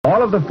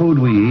All of the food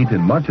we eat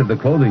and much of the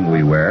clothing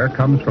we wear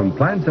comes from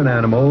plants and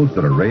animals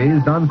that are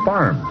raised on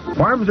farms.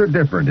 Farms are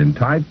different in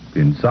type,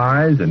 in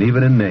size, and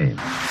even in name.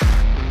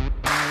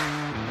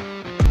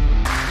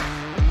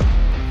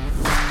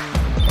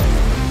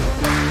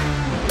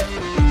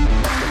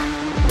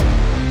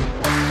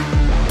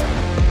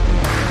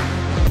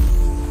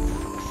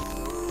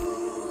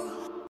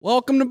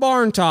 Welcome to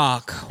Barn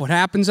Talk. What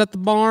happens at the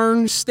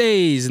barn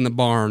stays in the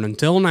barn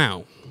until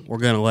now. We're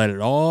going to let it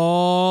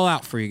all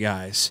out for you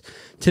guys.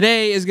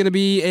 Today is going to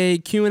be a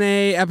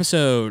Q&A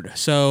episode.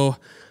 So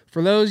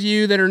for those of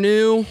you that are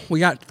new, we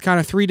got kind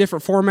of three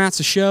different formats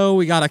of show.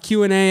 We got a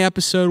Q&A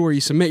episode where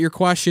you submit your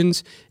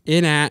questions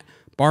in at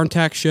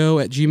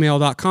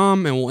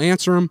barntechshow@gmail.com and we'll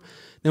answer them.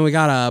 Then we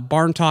got a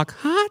Barn Talk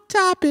Hot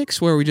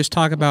Topics where we just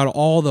talk about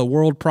all the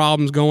world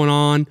problems going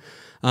on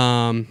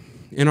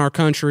in our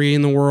country,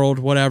 in the world,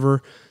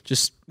 whatever.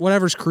 Just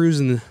whatever's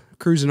cruising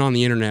on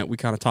the internet, we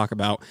kind of talk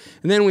about.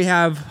 And then we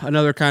have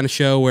another kind of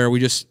show where we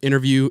just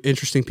interview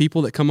interesting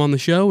people that come on the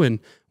show and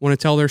want to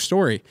tell their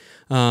story.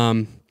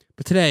 But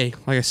today,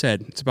 like I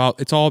said,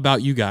 it's all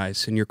about you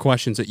guys and your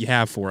questions that you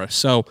have for us.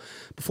 So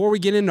before we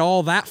get into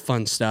all that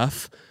fun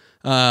stuff,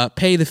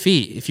 pay the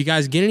fee. If you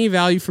guys get any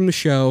value from the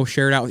show,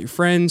 share it out with your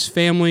friends,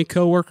 family,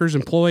 coworkers,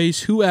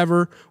 employees,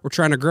 whoever. We're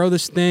trying to grow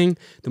this thing.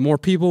 The more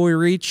people we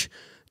reach,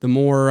 the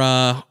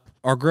more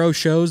our growth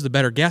shows, the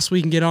better guests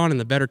we can get on and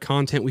the better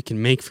content we can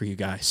make for you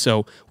guys.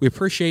 So we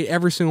appreciate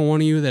every single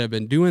one of you that have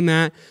been doing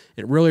that.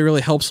 It really,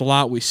 really helps a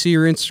lot. We see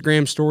your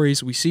Instagram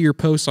stories. We see your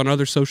posts on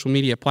other social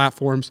media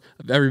platforms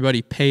of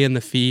everybody paying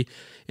the fee,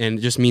 and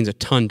it just means a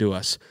ton to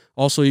us.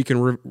 Also, you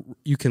can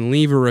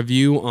leave a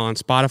review on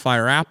Spotify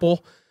or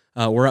Apple.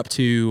 We're up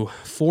to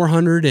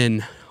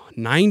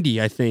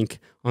 490, I think,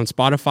 on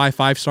Spotify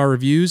 5-star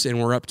reviews, and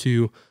we're up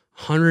to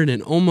 100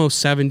 and almost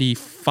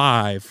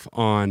 75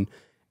 on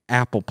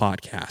Apple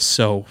Podcasts.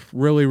 So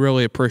really,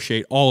 really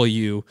appreciate all of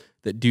you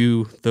that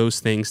do those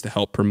things to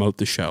help promote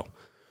the show.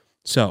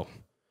 So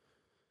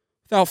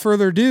without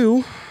further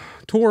ado,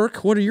 Torque,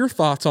 what are your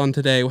thoughts on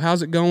today?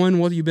 How's it going?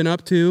 What have you been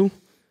up to?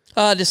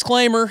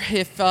 Disclaimer,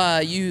 if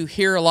you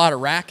hear a lot of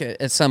racket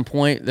at some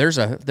point, there's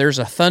a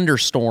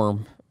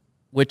thunderstorm,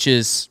 which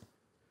is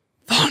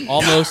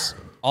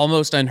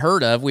almost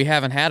unheard of. We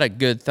haven't had a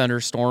good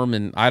thunderstorm,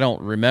 and I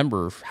don't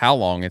remember how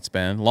long it's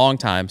been. Long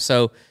time.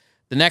 So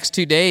the next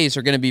 2 days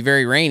are going to be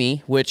very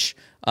rainy, which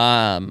we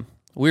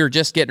were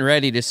just getting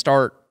ready to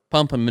start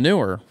pumping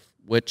manure,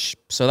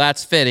 so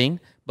that's fitting,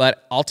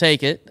 but I'll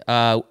take it.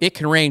 It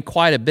can rain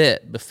quite a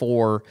bit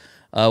before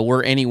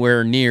we're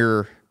anywhere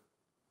near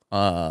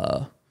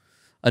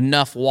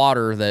enough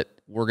water that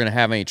we're going to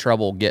have any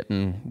trouble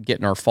getting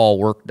our fall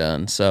work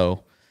done.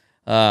 So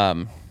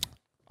I'm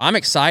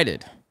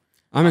excited.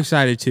 I'm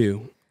excited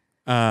too.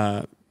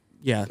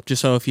 Yeah,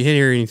 just so if you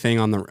hear anything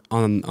on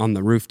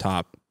the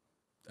rooftop,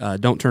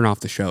 don't turn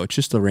off the show. It's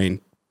just the rain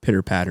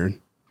pitter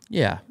pattern.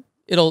 Yeah,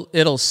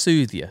 it'll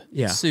soothe you.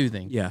 Yeah, it's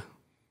soothing. Yeah,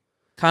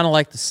 kind of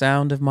like the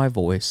sound of my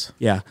voice.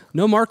 Yeah.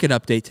 No market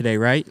update today,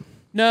 right?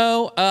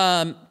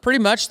 No. Pretty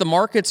much the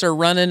markets are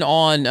running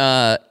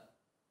on.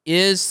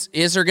 Is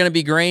there going to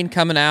be grain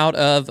coming out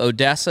of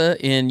Odessa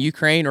in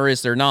Ukraine, or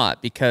is there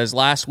not? Because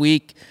last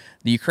week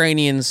the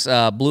Ukrainians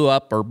blew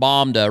up or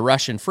bombed a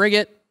Russian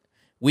frigate.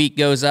 Wheat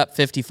goes up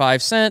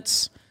 55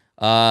 cents.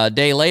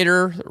 Day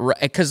later,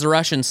 because the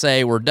Russians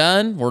say, we're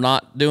done, we're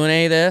not doing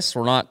any of this,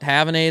 we're not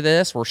having any of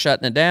this, we're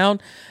shutting it down.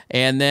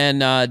 And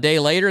then a day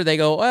later, they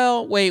go,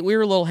 well, wait, we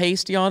were a little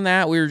hasty on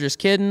that. We were just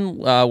kidding.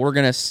 We're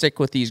going to stick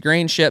with these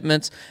grain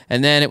shipments.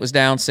 And then it was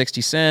down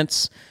 60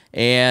 cents.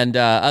 And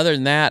other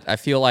than that, I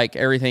feel like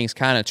everything's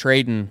kind of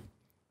trading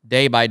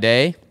day by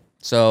day.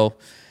 So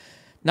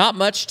not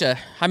much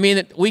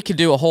we could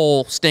do a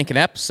whole stinking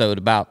episode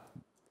about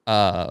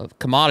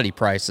commodity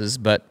prices,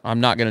 but I'm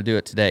not going to do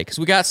it today because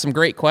we got some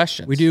great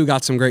questions. We do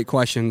got some great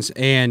questions.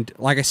 And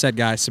like I said,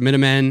 guys, submit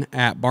them in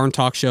at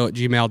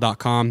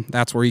barntalkshow@gmail.com.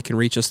 That's where you can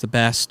reach us the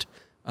best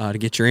to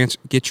get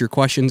your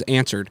questions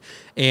answered.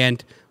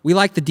 And we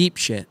like the deep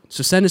shit.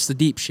 So send us the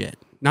deep shit,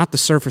 not the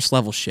surface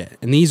level shit.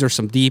 And these are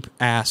some deep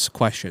ass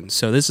questions.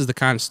 So this is the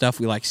kind of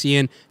stuff we like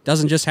seeing.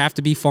 Doesn't just have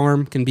to be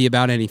farm, can be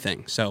about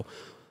anything. So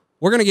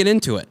we're going to get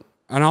into it.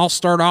 And I'll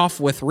start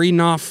off with reading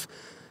off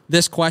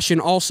this question.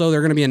 Also,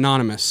 they're going to be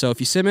anonymous. So if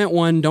you submit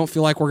one, don't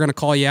feel like we're going to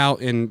call you out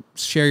and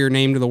share your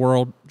name to the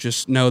world.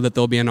 Just know that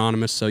they'll be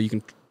anonymous so you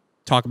can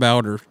talk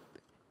about or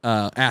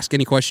ask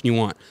any question you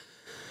want.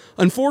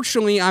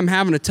 Unfortunately, I'm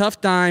having a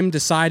tough time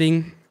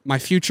deciding my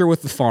future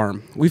with the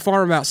farm. We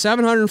farm about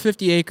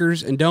 750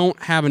 acres and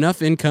don't have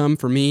enough income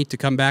for me to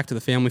come back to the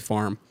family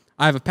farm.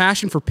 I have a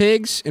passion for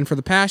pigs and for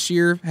the past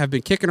year have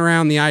been kicking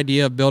around the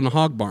idea of building a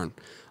hog barn.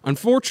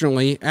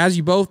 Unfortunately, as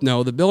you both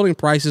know, the building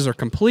prices are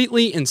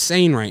completely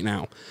insane right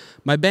now.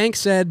 My bank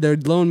said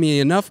they'd loan me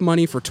enough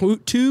money for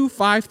two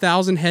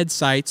 5,000 head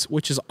sites,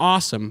 which is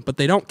awesome, but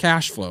they don't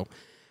cash flow.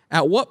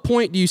 At what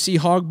point do you see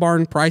hog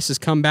barn prices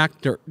come back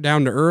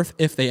down to earth,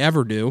 if they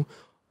ever do?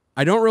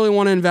 I don't really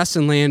want to invest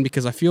in land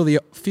because I feel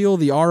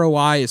the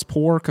ROI is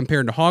poor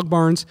compared to hog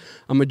barns.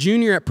 I'm a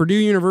junior at Purdue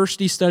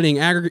University studying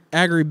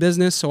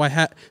agribusiness,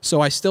 so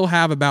I still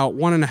have about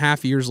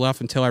 1.5 years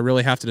left until I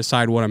really have to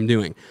decide what I'm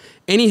doing.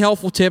 Any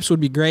helpful tips would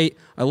be great.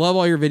 I love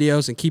all your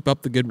videos and keep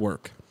up the good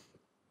work.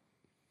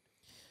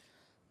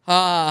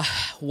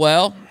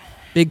 Well,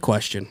 big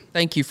question.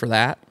 Thank you for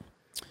that.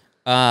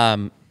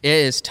 It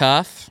is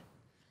tough.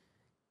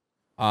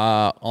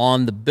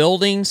 On the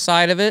building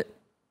side of it,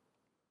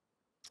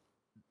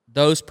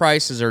 those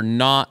prices are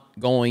not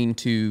going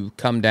to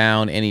come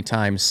down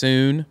anytime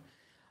soon.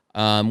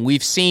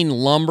 We've seen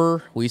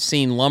lumber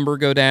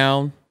go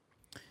down.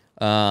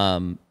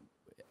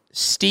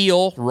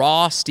 Steel,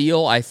 raw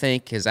steel, I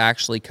think, has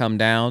actually come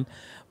down.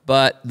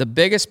 But the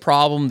biggest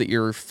problem that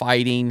you're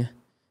fighting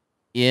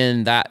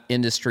in that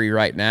industry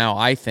right now,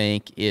 I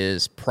think,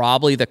 is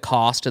probably the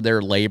cost of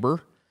their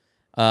labor.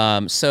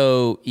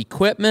 So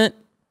equipment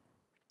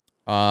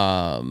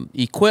on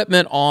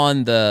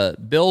the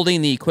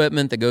building, the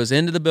equipment that goes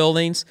into the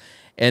buildings,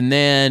 and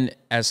then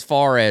as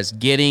far as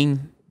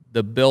getting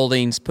the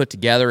buildings put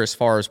together, as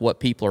far as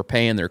what people are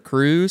paying their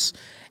crews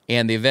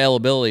and the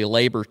availability of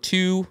labor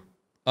to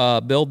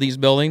build these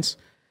buildings,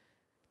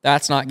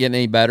 that's not getting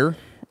any better.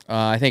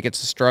 I think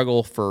it's a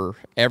struggle for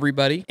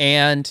everybody.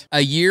 And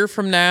a year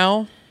from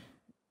now,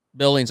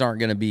 buildings they're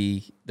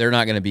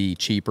not going to be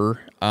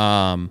cheaper.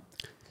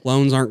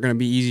 Loans aren't going to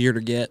be easier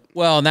to get.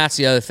 Well, and that's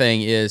the other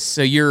thing is,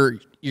 so you're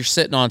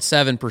sitting on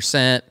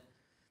 7%.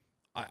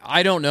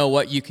 I don't know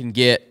what you can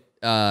get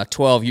a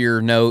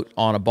 12-year note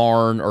on a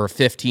barn or a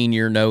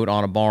 15-year note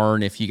on a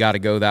barn if you got to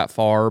go that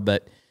far,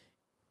 but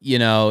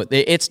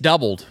it's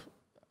doubled.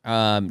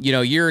 A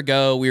year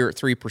ago we were at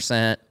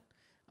 3%.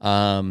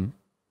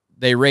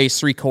 They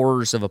raised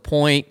 0.75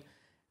 points.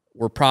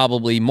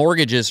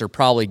 Mortgages are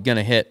probably going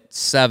to hit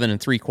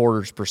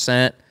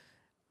 7.75%.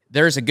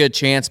 There's a good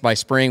chance by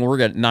spring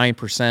we're at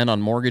 9% on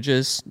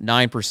mortgages,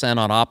 9%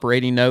 on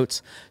operating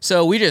notes.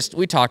 So we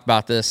talked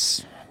about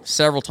this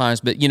several times,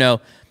 but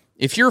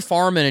if you're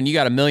farming and you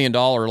got $1 million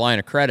line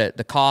of credit,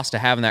 the cost of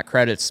having that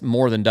credit's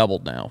more than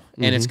doubled now.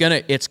 Mm-hmm. And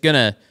it's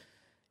gonna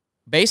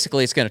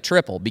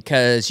triple,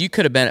 because you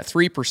could have been at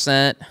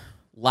 3%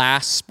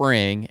 last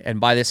spring,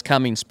 and by this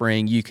coming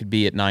spring you could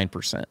be at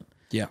 9%.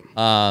 Yeah.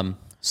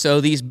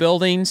 So these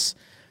buildings,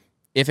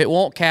 if it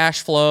won't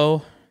cash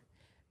flow,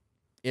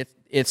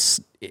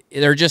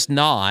 they're just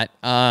not.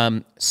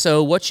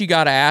 So what you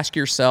got to ask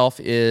yourself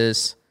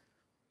is,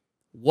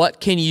 what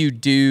can you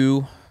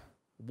do?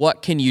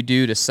 What can you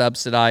do to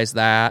subsidize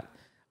that?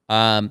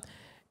 The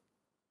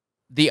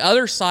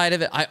other side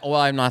of it,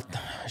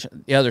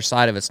 the other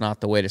side of it's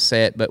not the way to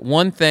say it, but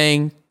one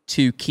thing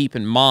to keep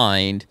in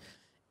mind,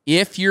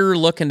 if you're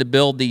looking to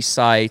build these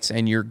sites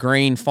and you're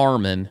grain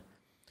farming,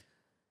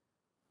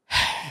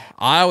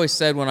 I always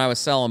said when I was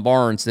selling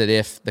barns that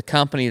if the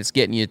company that's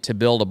getting you to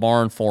build a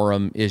barn for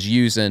them is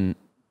using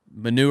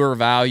manure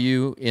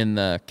value in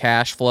the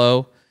cash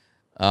flow,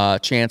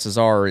 chances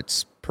are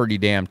it's pretty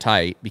damn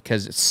tight,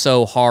 because it's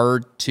so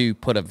hard to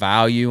put a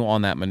value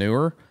on that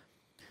manure.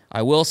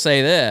 I will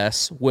say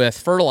this, with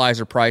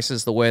fertilizer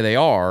prices the way they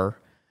are,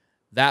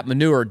 that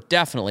manure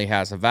definitely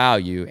has a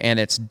value, and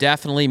it's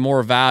definitely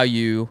more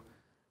value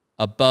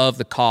above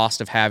the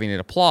cost of having it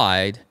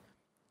applied.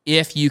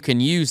 If you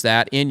can use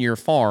that in your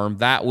farm,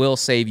 that will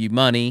save you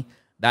money.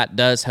 That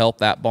does help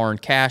that barn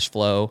cash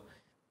flow.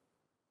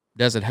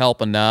 Does it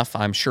help enough?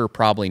 I'm sure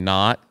probably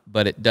not,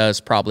 but it does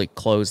probably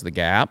close the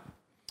gap.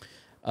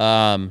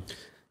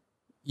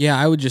 Yeah,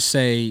 I would just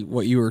say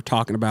what you were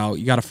talking about,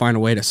 you got to find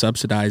a way to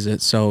subsidize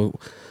it. So,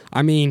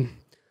 I mean,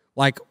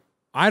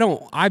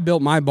 I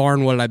built my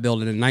barn, what did I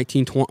build it in,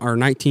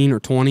 19 or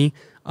 20?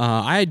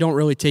 I don't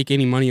really take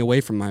any money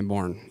away from my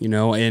barn,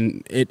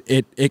 and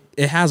it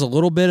has a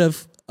little bit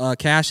of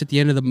cash at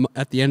the end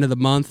of the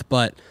month,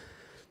 but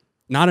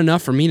not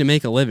enough for me to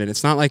make a living.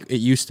 It's not like it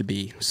used to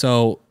be.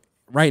 So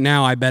right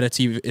now, I bet it's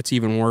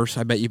even worse.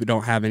 I bet you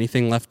don't have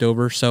anything left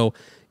over. So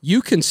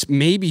you can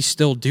maybe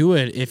still do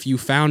it if you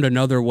found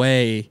another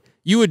way.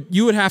 You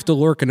would have to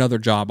work another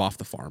job off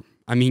the farm.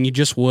 I mean, you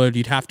just would.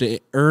 You'd have to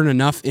earn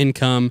enough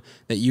income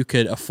that you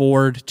could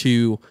afford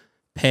to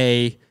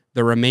pay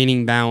the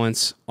remaining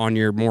balance on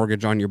your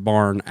mortgage on your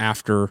barn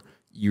after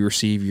you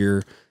receive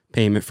your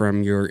payment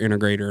from your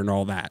integrator and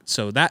all that.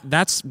 So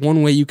that's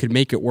one way you could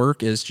make it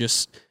work, is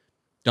just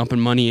dumping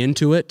money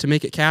into it to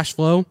make it cash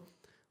flow,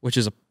 which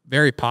is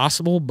very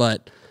possible,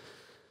 but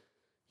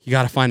you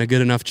got to find a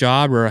good enough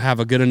job or have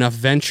a good enough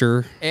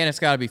venture. And it's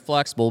got to be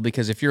flexible,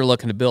 because if you're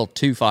looking to build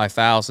 2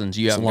 5,000s,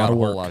 you haven't got a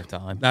whole lot of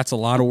time. That's a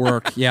lot of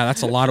work. Yeah,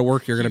 that's a lot of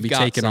work you're going to be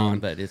taking on.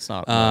 But it's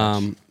not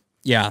much.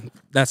 Yeah,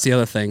 that's the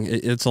other thing.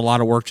 It's a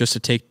lot of work just to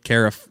take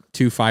care of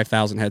 2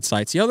 5,000 head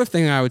sites. The other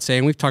thing I would say,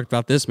 and we've talked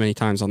about this many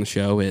times on the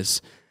show,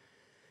 is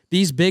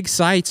these big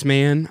sites,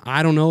 man.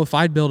 I don't know if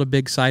I'd build a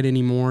big site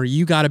anymore.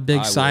 You got a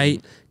big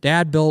site. Wouldn't.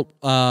 Dad built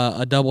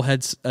a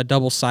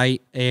double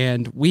site,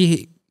 and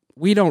we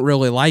don't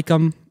really like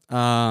them.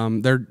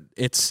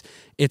 It's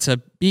a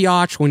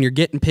biatch when you're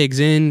getting pigs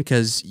in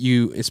because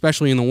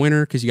especially in the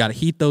winter, because you got to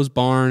heat those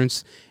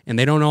barns and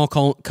they don't all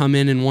come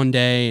in one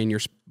day, and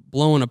you're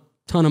blowing a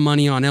ton of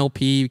money on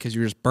LP because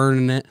you're just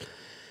burning it.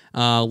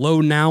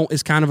 Loading out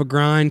is kind of a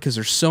grind because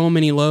there's so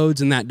many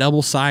loads in that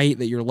double site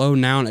that you're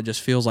loading out, and it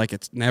just feels like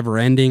it's never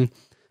ending.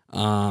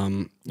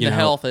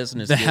 Health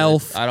isn't as the good.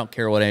 health. I don't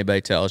care what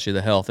anybody tells you.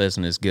 The health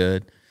isn't as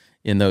good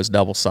in those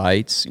double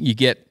sites. You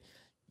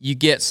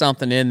get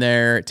something in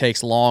there, it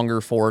takes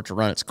longer for it to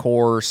run its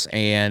course,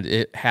 and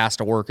it has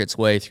to work its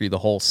way through the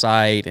whole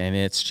site, and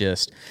it's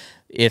just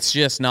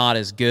not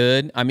as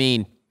good. I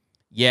mean,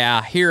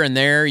 yeah, here and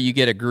there you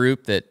get a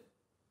group that,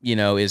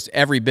 is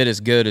every bit as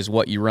good as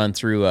what you run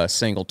through a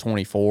single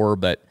 24,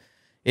 but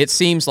it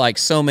seems like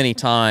so many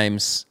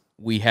times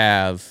we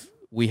have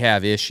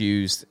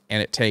issues,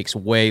 and it takes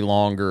way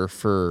longer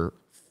for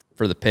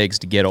the pigs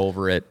to get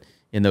over it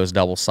in those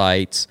double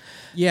sites.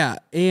 Yeah,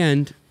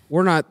 and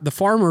the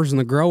farmers and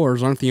the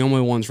growers aren't the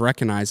only ones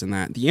recognizing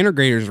that. The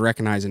integrators are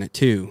recognizing it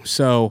too.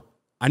 So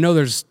I know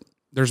there's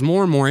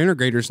more and more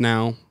integrators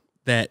now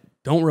that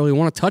don't really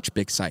want to touch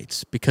big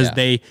sites because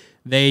they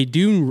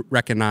do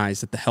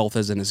recognize that the health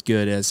isn't as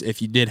good as if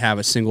you did have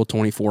a single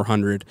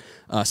 2400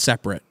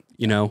 separate,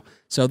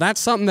 So that's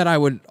something that I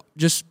would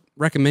just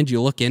recommend you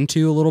look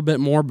into a little bit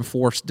more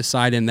before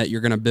deciding that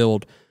you're going to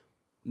build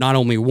not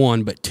only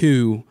one, but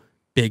two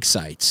big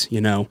sites,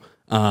 Yeah.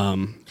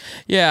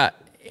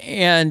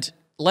 And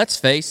let's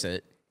face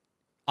it,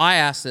 I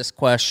asked this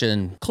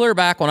question clear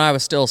back when I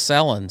was still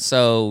selling.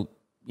 So,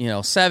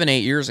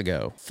 7-8 years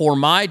ago. For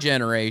my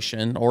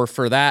generation, or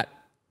for that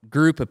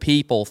group of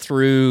people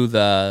through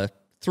the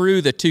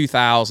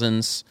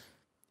 2000s,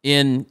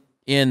 in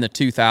the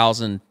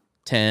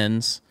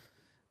 2010s,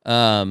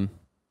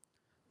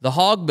 the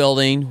hog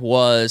building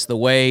was the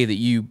way that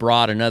you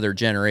brought another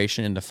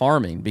generation into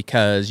farming,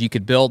 because you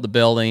could build the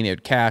building, it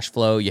would cash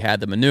flow, you had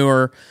the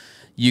manure,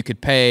 you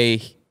could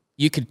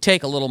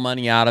take a little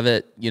money out of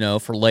it,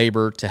 for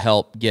labor to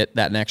help get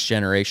that next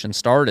generation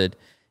started.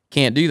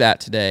 Can't do that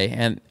today.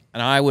 And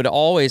I would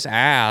always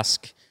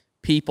ask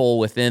people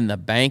within the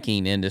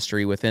banking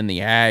industry, within the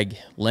ag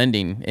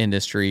lending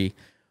industry,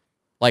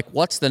 like,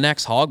 what's the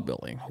next hog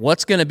building?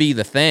 What's going to be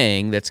the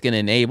thing that's going to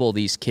enable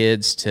these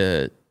kids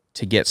to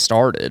get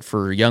started,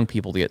 for young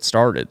people to get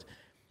started?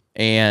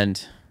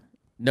 And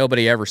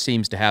nobody ever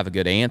seems to have a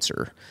good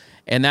answer.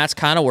 And that's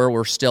kind of where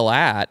we're still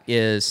at,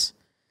 is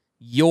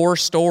your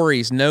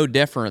story's no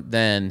different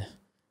than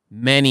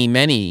many,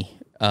 many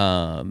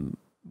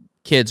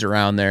kids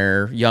around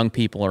there, young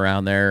people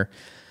around there.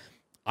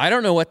 I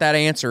don't know what that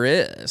answer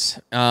is,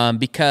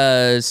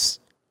 because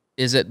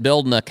is it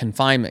building a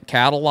confinement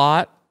cattle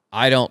lot?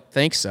 I don't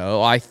think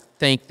so. I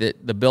think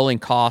that the building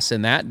costs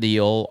in that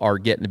deal are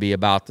getting to be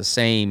about the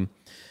same,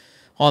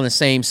 on the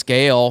same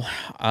scale.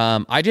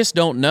 I just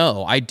don't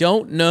know. I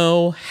don't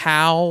know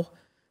how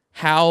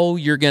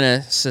you're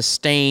going to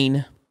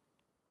sustain,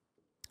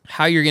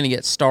 how you're going to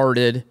get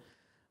started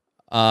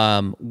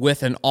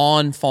with an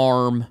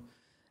on-farm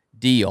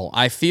deal.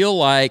 I feel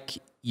like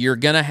you're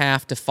going to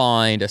have to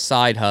find a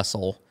side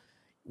hustle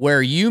where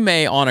you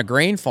may, on a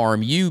grain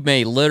farm, you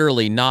may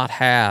literally not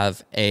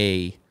have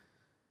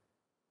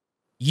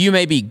you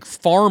may be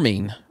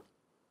farming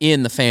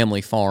in the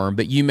family farm,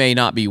 but you may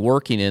not be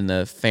working in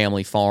the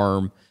family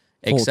farm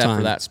except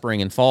for that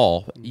spring and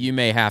fall. You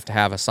may have to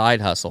have a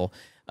side hustle.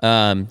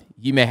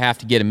 You may have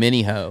to get a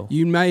mini hoe.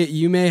 You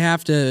may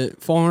have to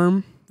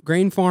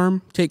grain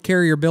farm, take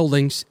care of your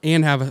buildings,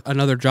 and have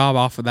another job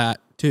off of that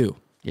too.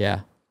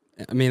 Yeah.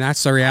 I mean,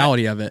 that's the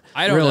reality of it.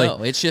 I don't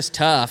know. It's just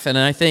tough. And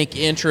I think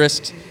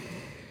interest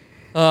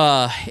in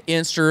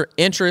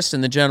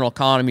the general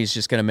economy is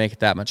just going to make it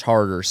that much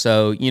harder.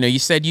 So, you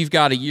said you've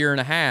got a year and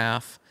a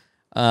half.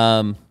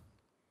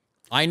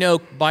 I know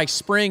by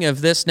spring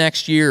of this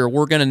next year,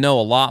 we're going to know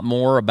a lot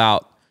more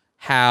about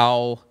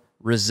how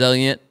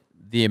resilient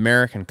the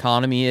American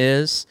economy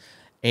is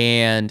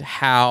and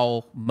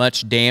how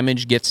much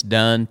damage gets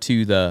done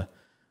to the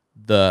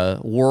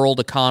world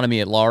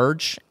economy at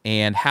large,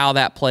 and how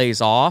that plays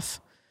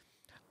off.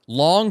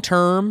 Long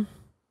term,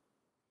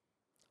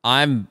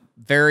 I'm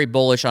very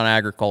bullish on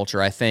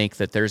agriculture. I think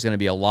that there's going to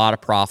be a lot of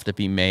profit to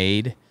be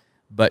made,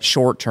 but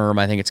short term,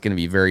 I think it's going to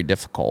be very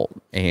difficult.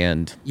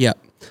 And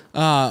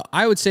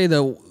I would say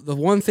the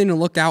one thing to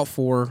look out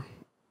for,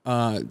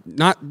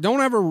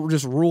 don't ever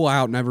just rule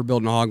out never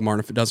building a hog barn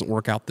if it doesn't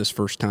work out this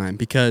first time,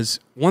 because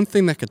one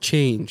thing that could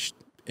change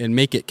and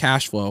make it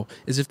cash flow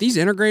is if these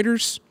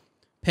integrators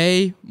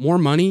pay more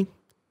money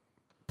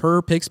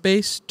per pig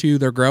space to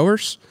their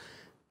growers,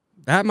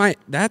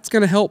 that's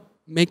going to help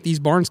make these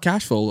barns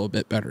cash flow a little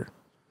bit better.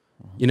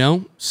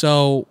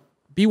 So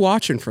be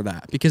watching for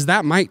that, because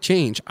that might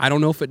change. I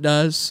don't know if it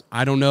does.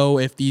 I don't know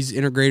if these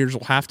integrators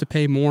will have to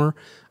pay more.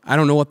 I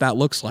don't know what that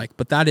looks like,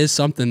 but that is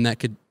something that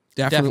could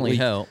definitely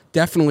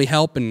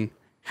help and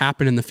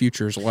happen in the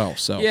future as well.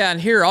 So yeah, and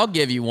here I'll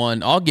give you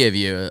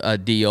a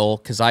deal,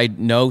 because I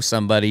know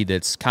somebody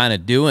that's kind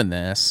of doing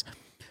this.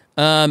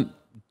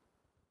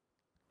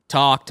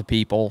 talk to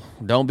people.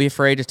 Don't be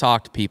afraid to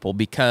talk to people,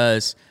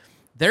 because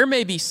there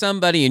may be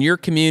somebody in your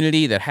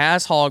community that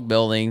has hog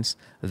buildings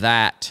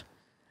that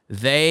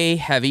they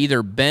have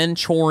either been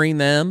choring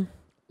them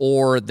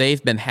or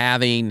they've been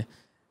having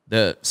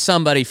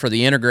somebody for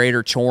the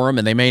integrator chore them,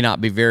 and they may not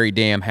be very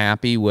damn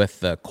happy with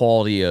the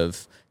quality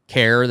of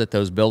care that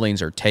those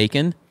buildings are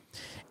taking.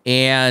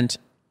 And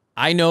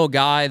I know a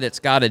guy that's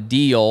got a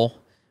deal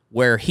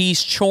where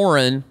he's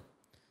choring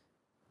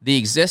the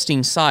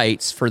existing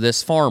sites for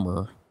this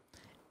farmer,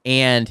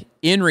 and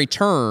in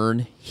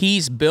return,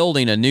 he's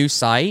building a new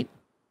site,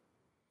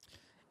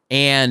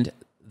 and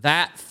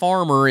that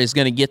farmer is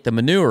going to get the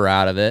manure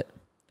out of it,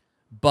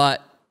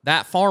 but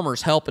that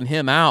farmer's helping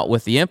him out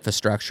with the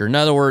infrastructure. In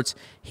other words,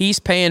 he's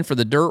paying for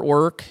the dirt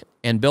work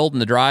and building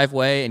the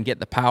driveway and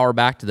getting the power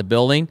back to the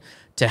building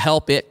to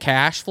help it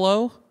cash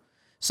flow.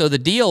 So the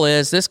deal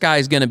is this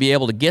guy's going to be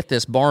able to get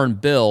this barn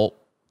built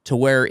to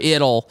where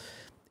it'll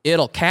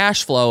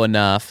cash flow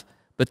enough,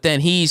 but then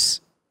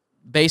he's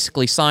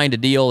basically signed a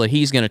deal that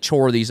he's going to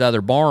chore these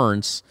other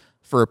barns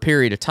for a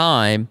period of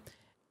time,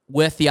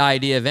 with the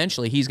idea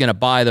eventually he's going to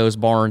buy those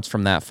barns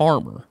from that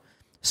farmer.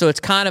 So it's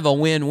kind of a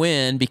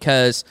win-win,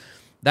 because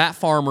that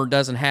farmer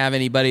doesn't have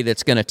anybody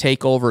that's going to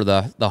take over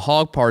the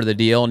hog part of the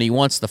deal, and he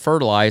wants the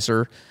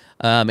fertilizer,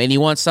 and he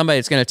wants somebody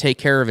that's going to take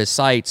care of his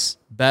sites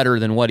better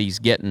than what he's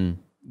getting,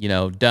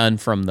 done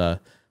from the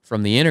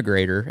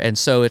integrator. And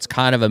so it's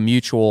kind of a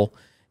mutual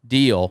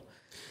deal.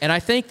 And I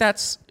think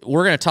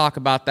we're going to talk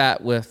about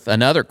that with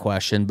another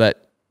question,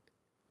 but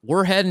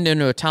we're heading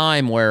into a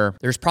time where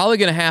there's probably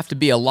going to have to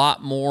be a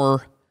lot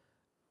more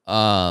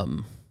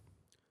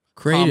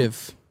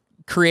creative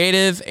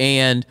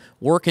and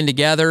working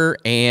together,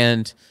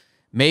 and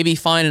maybe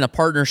finding a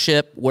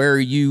partnership where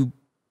you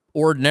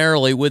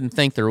ordinarily wouldn't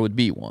think there would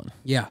be one.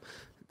 Yeah.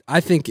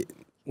 I think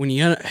when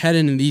you head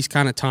into these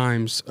kind of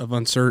times of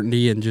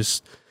uncertainty and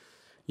just,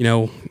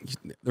 the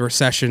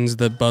recessions,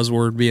 the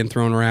buzzword being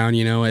thrown around,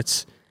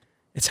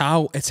 it's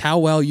how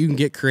well you can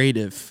get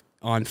creative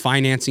on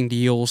financing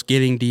deals,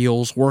 getting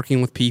deals, working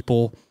with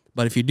people.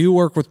 But if you do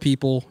work with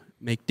people,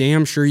 make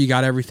damn sure you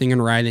got everything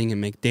in writing, and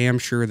make damn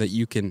sure that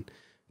you can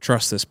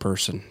trust this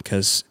person,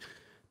 because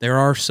there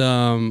are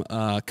some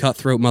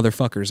cutthroat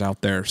motherfuckers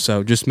out there.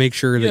 So just make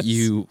sure that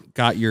you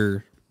got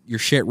your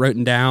shit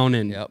written down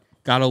and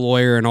got a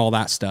lawyer and all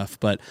that stuff.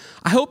 But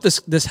I hope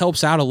this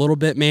helps out a little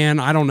bit, man.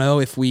 I don't know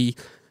if we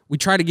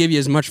try to give you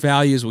as much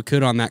value as we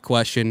could on that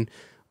question.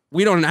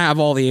 We don't have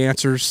all the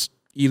answers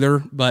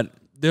either, but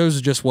those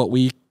are just what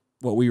we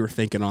were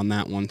thinking on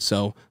that one.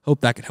 So hope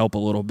that could help a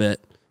little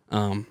bit.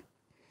 You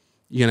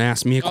gonna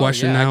ask me a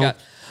question now?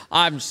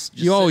 I'm just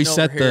you always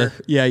set here.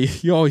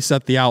 you always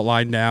set the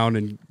outline down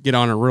and get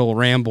on a real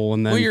ramble,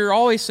 and then you're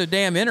always so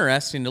damn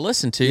interesting to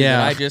listen to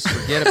that I just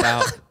forget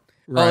about.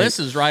 Right. Oh, this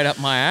is right up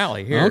my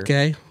alley here.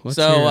 Okay.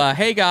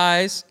 Hey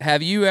guys,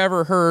 have you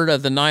ever heard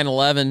of the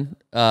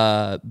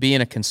 9/11 being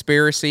a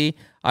conspiracy?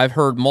 I've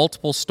heard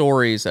multiple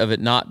stories of it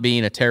not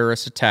being a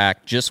terrorist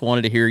attack. Just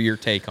wanted to hear your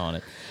take on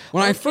it.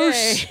 When I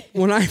first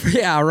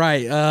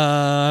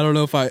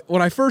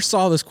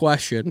saw this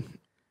question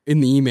in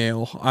the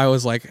email, I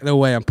was like, no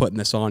way I'm putting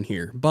this on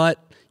here. But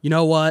you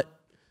know what?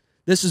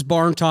 This is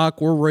Barn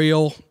Talk. We're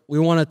real. We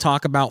want to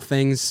talk about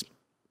things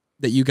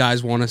that you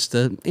guys want us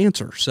to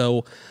answer.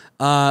 So,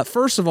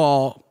 first of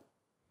all,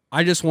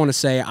 I just want to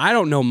say I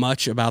don't know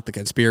much about the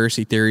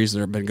conspiracy theories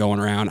that have been going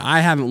around. I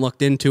haven't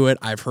looked into it.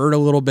 I've heard a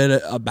little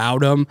bit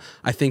about them.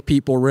 I think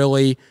people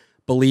really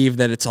believe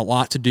that it's a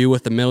lot to do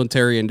with the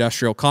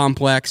military-industrial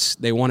complex.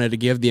 They wanted to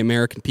give the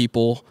American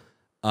people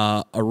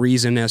a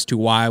reason as to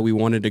why we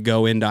wanted to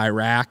go into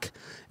Iraq,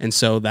 and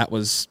so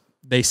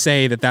they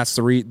say that's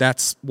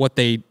what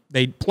they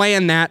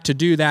planned that to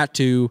do that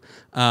to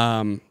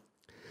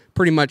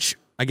pretty much,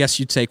 I guess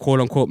you'd say,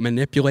 quote unquote,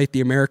 manipulate the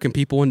American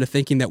people into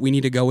thinking that we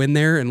need to go in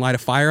there and light a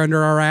fire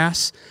under our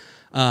ass.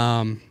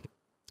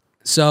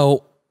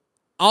 So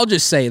I'll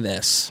just say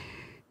this.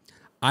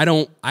 I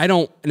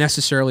don't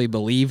necessarily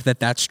believe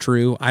that that's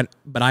true.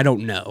 But I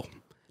don't know.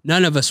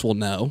 None of us will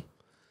know.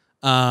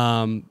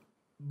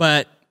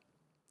 But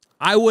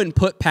I wouldn't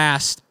put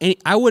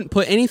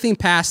anything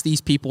past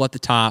these people at the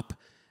top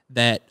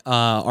that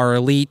are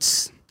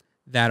elites,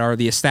 that are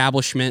the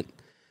establishment.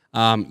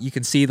 You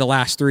can see the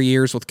last 3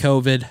 years with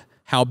COVID,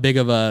 how big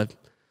of a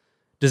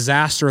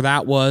disaster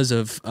that was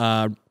of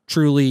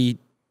truly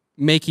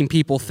making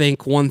people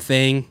think one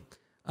thing,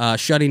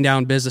 shutting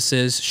down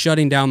businesses,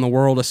 shutting down the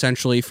world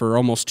essentially for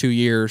almost 2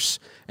 years,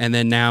 and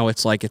then now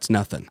it's like it's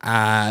nothing.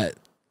 I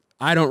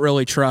don't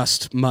really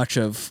trust much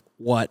of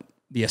what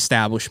the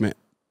establishment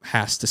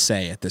has to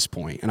say at this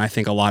point, and I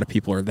think a lot of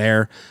people are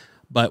there,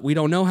 but we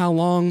don't know how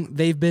long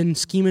they've been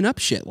scheming up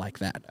shit like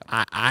that.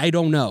 I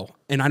don't know,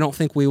 and I don't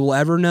think we will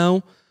ever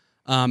know.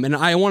 And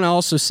I want to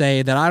also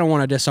say that I don't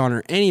want to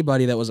dishonor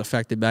anybody that was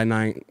affected by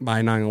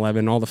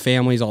 9/11, all the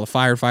families, all the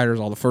firefighters,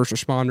 all the first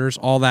responders,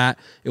 all that.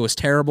 It was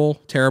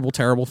terrible, terrible,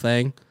 terrible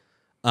thing.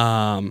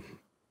 But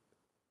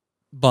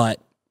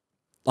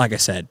like I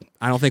said,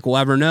 I don't think we'll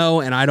ever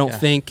know, and I don't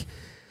think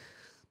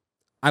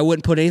I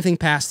wouldn't put anything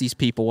past these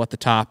people at the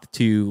top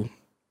to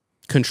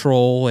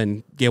control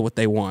and get what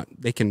they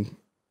want.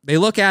 They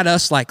look at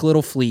us like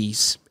little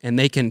fleas, and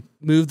they can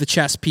move the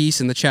chess piece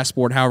and the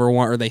chessboard however they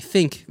want, or they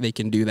think they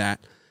can do that,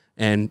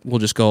 and we'll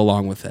just go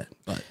along with it.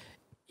 But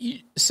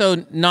so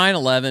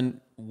 9/11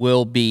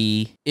 will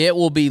be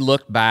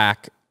looked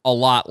back a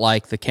lot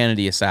like the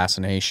Kennedy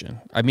assassination.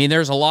 I mean,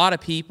 there's a lot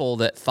of people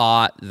that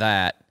thought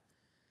that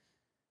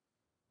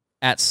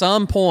at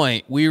some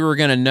point we were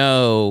going to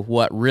know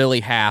what really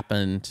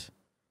happened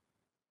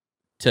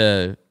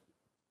to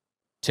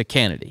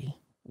Kennedy,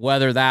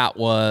 whether that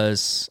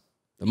was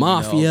the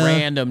mafia,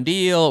 random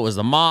deal, it was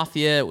the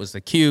mafia, it was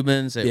the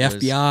Cubans, it the was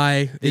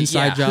FBI,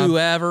 inside job,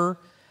 whoever.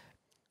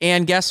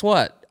 And guess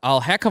what? A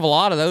heck of a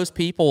lot of those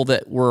people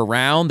that were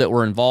around, that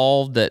were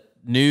involved, that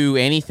knew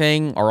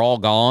anything are all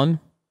gone,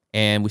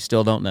 and we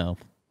still don't know.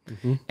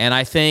 Mm-hmm. And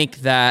I think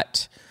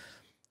that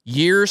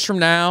years from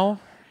now,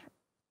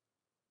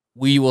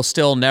 we will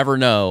still never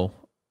know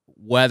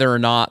whether or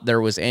not there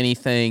was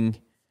anything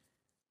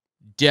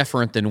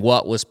different than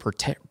what was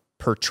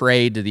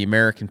portrayed to the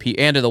American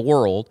people and to the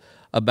world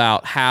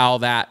about how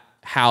that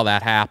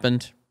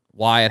happened,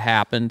 why it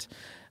happened,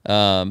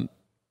 why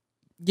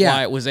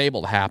it was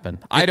able to happen.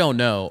 I don't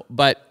know,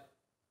 but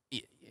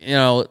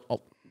I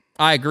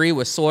agree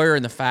with Sawyer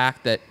in the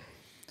fact that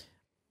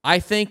I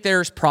think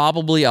there's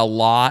probably a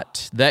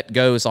lot that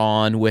goes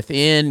on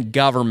within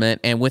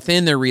government and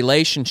within the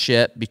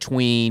relationship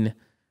between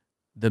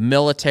the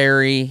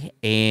military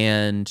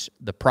and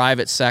the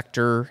private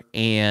sector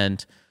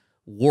and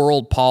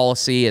world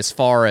policy as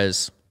far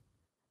as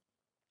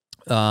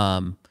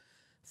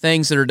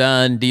things that are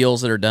done,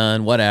 deals that are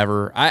done,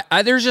 whatever.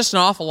 There's just an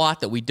awful lot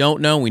that we don't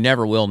know, we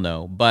never will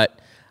know. But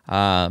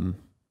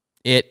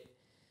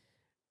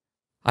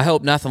I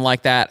hope nothing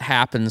like that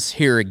happens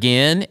here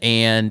again.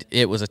 And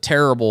it was a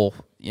terrible,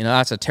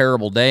 that's a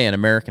terrible day in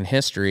American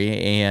history.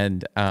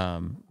 And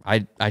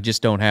I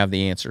just don't have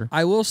the answer.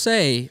 I will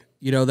say,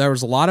 there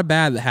was a lot of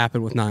bad that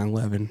happened with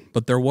 9/11,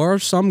 but there were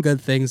some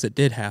good things that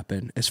did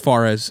happen as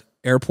far as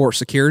airport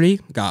security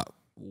got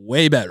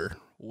way better,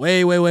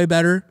 way, way, way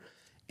better.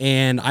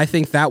 And I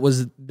think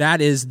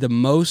that is the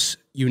most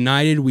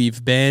united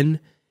we've been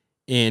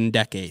in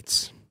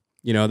decades.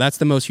 That's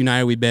the most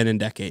united we've been in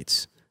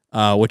decades.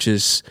 Which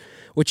is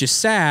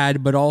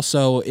sad, but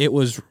also it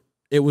was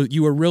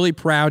you were really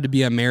proud to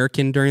be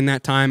American during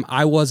that time.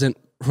 I wasn't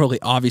really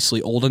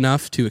obviously old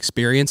enough to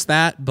experience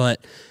that,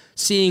 but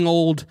seeing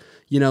old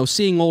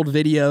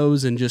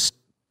videos and just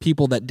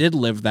people that did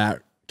live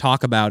that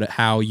talk about it,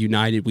 how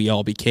united we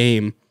all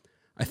became.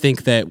 I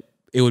think that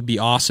it would be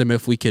awesome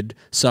if we could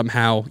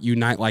somehow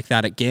unite like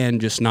that again,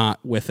 just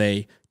not with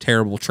a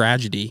terrible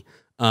tragedy.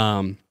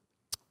 But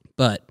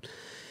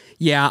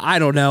yeah, I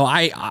don't know.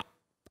 I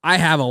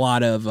have a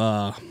lot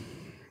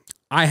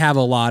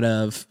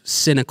of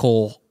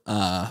cynical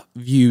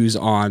views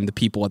on the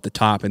people at the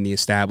top and the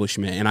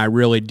establishment, and I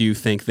really do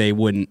think they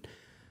wouldn't.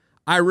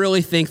 I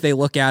really think they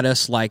look at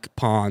us like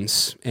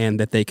pawns, and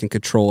that they can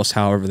control us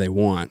however they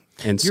want.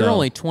 And you're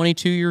only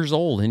 22 years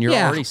old, and you're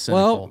already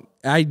cynical.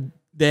 Well,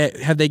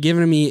 have they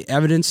given me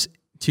evidence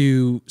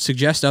to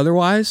suggest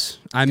otherwise?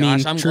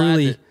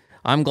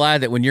 I'm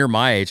glad that when you're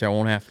my age, I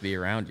won't have to be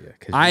around you,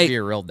 because you'd be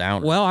a real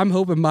downer. Well, I'm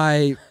hoping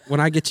when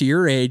I get to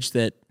your age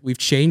that we've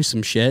changed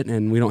some shit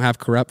and we don't have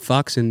corrupt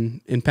fucks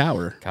in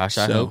power. Gosh,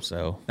 I hope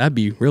so. That'd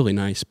be really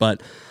nice.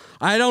 But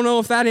I don't know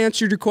if that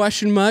answered your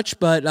question much,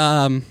 but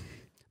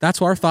that's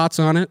our thoughts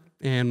on it,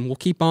 and we'll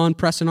keep on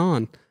pressing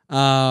on.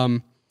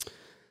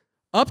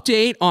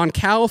 Update on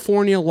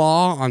California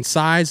law on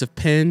size of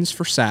pens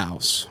for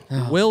sows.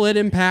 Will it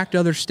impact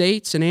other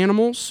states and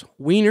animals?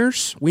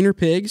 Wiener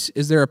pigs.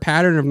 Is there a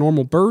pattern of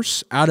normal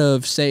births out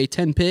of, say,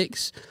 10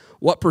 pigs?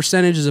 What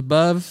percentage is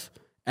above,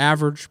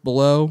 average,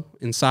 below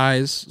in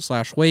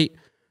size/weight?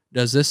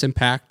 Does this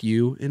impact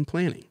you in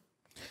planning?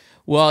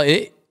 Well,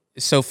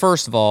 so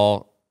first of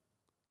all,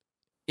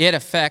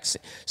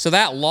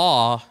 that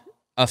law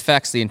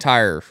affects the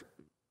entire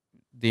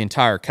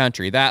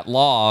country. That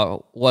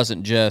law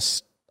wasn't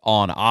just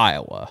on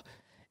Iowa.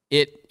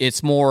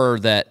 It's more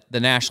that the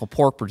national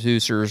pork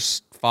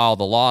producers filed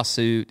the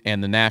lawsuit,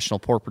 and the national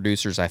pork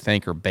producers, I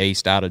think, are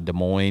based out of Des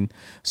Moines.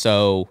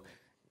 So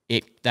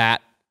the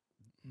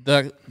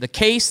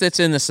case that's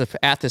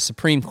at the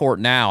Supreme Court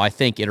now, I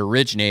think it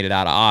originated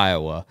out of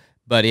Iowa.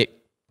 But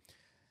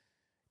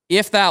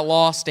if that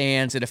law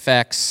stands, it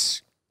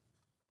affects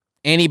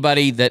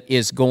anybody that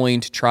is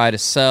going to try to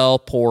sell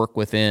pork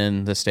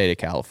within the state of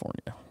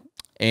California.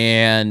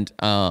 And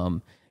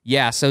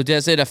so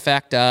does it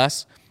affect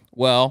us?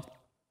 Well,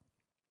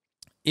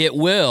 it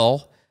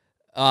will.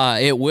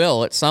 It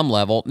will at some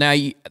level. Now,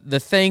 the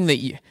thing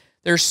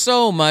there's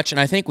so much, and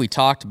I think we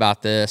talked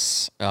about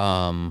this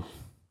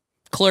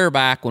clear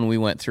back when we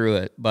went through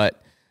it,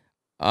 but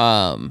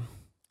the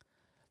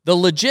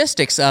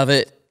logistics of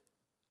it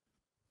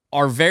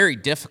are very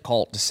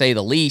difficult, to say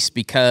the least,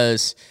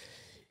 because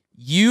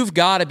you've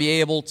got to be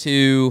able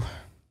to,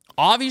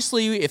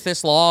 obviously, if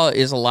this law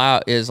is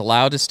allowed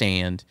to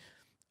stand,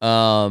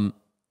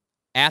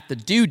 at the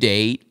due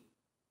date,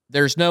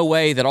 there's no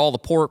way that all the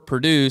pork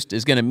produced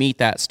is going to meet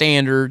that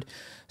standard.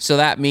 So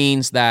that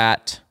means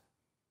that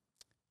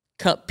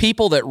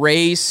people that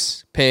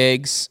raise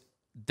pigs,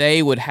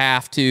 they would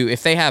have to,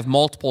 if they have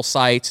multiple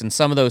sites and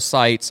some of those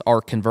sites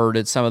are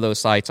converted, some of those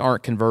sites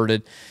aren't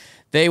converted,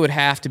 they would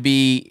have to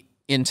be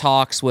in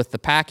talks with the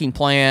packing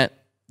plant,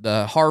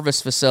 the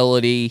harvest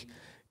facility,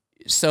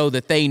 so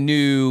that they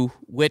knew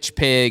which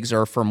pigs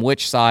are from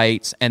which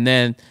sites. And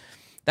then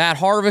that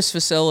harvest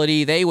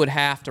facility, they would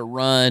have to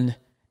run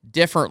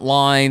different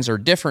lines or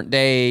different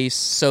days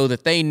so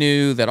that they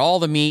knew that all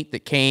the meat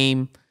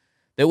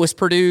that was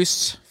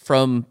produced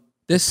from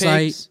This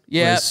pigs,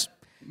 site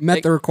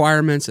met the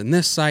requirements, and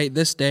this site,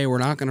 this day, we're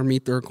not going to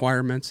meet the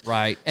requirements.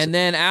 Right. And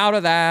then out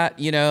of that,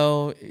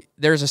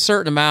 there's a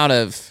certain amount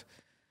of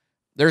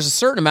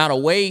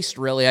waste,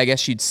 really, I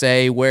guess you'd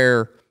say,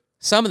 where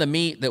some of the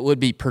meat that would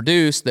be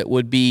produced that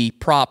would be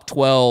Prop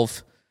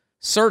 12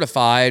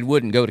 certified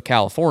wouldn't go to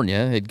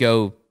California. It'd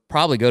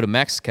probably go to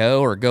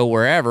Mexico or go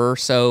wherever.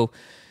 So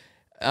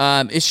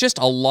it's just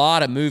a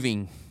lot of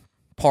moving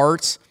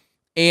parts.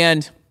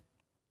 And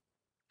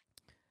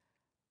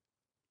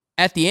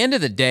at the end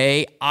of the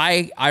day,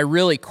 I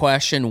really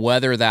question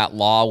whether that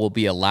law will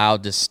be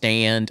allowed to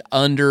stand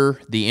under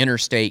the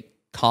Interstate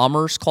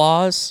Commerce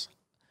Clause,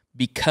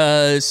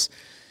 because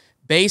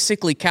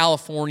basically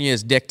California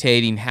is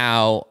dictating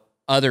how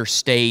other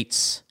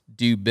states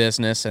do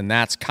business, and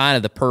that's kind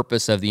of the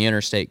purpose of the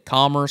Interstate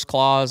Commerce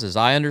Clause, as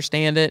I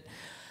understand it.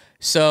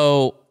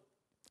 So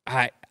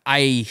I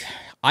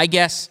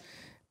guess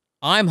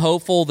I'm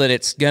hopeful that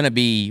it's going to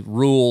be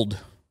ruled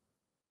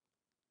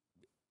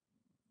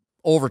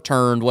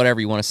overturned, whatever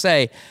you want to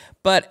say.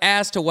 But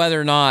as to whether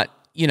or not,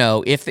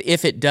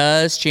 if it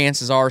does,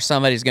 chances are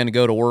somebody's going to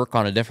go to work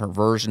on a different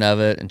version of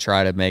it and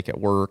try to make it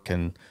work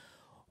and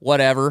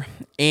whatever.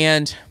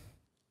 And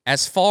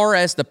as far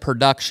as the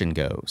production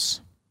goes,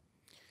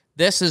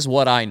 this is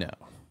what I know.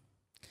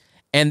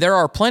 And there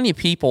are plenty of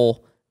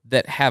people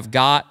that have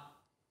got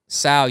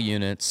sow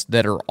units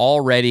that are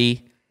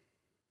already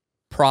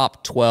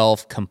Prop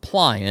 12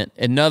 compliant.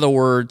 In other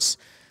words,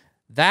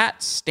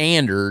 that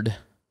standard,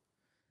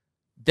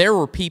 there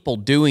were people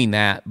doing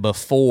that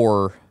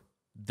before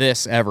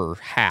this ever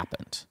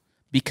happened,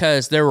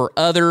 because there were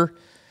other,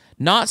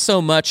 not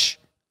so much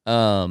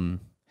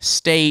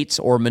states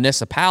or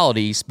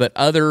municipalities, but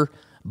other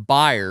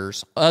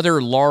buyers,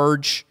 other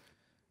large,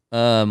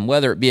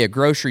 whether it be a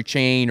grocery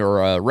chain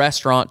or a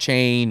restaurant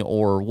chain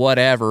or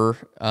whatever,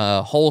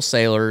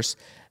 wholesalers,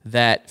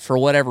 that for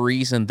whatever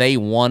reason they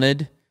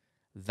wanted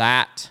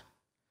that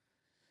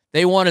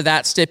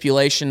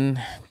stipulation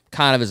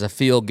kind of as a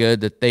feel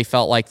good, that they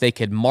felt like they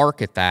could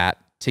market that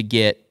to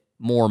get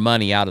more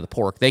money out of the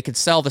pork. They could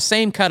sell the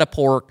same cut of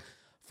pork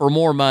for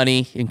more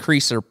money,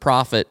 increase their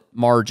profit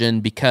margin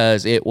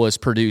because it was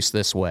produced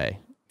this way.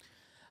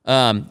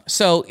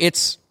 So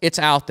it's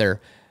out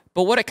there.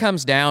 But what it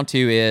comes down to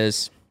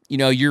is,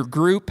 you're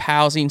group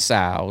housing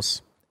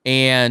sows,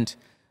 and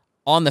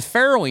on the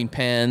farrowing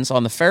pens,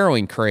 on the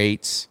farrowing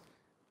crates,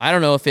 I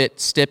don't know if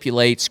it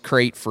stipulates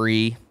crate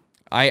free.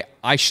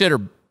 I should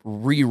have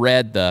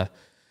reread the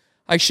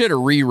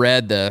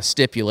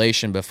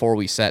stipulation before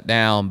we sat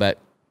down, but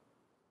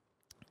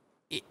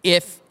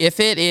if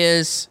it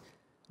is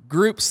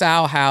group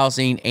sow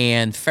housing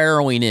and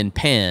farrowing in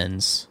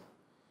pens,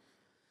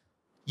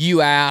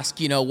 you ask,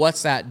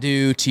 what's that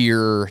do to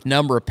your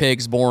number of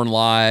pigs born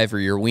live or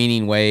your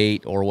weaning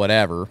weight or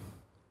whatever?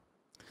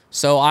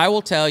 So I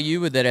will tell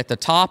you that at the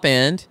top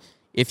end,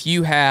 if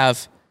you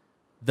have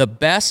the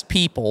best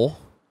people,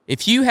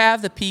 if you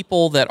have the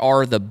people that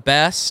are the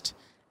best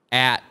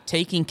at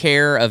taking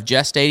care of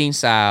gestating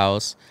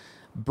sows,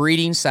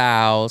 breeding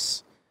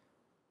sows,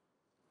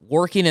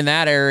 working in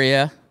that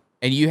area,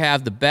 and you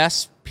have the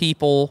best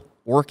people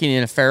working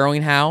in a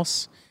farrowing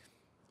house,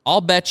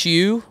 I'll bet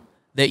you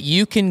that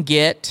you can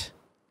get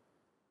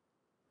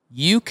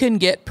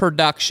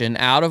production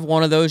out of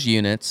one of those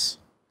units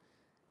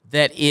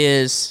that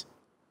is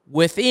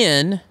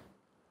within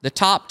the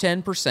top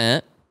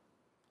 10%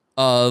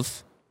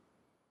 of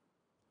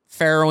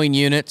farrowing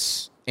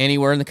units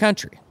anywhere in the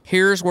country.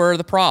 Here's where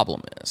the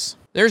problem is.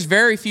 There's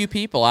very few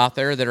people out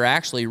there that are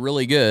actually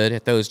really good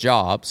at those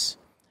jobs,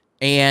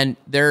 and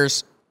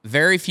there's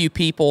very few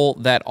people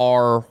that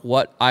are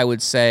what I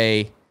would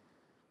say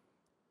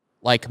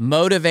like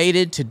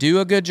motivated to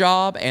do a good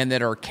job and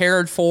that are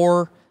cared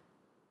for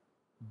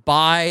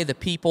by the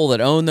people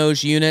that own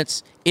those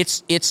units.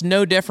 It's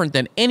no different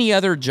than any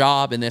other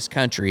job in this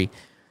country.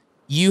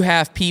 You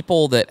have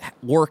people that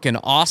work in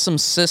awesome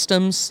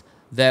systems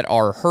that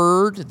are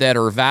heard, that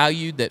are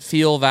valued, that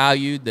feel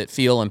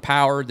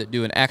empowered, that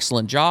do an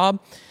excellent job.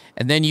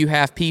 And then you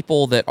have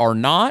people that are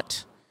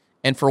not,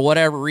 and for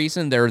whatever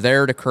reason, they're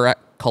there to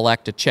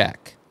collect a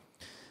check.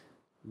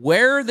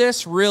 Where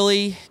this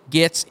really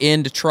gets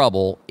into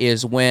trouble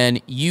is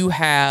when you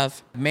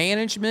have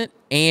management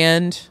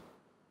and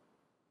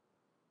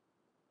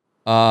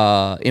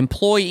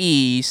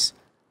employees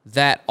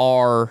that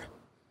are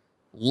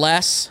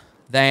less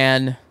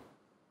than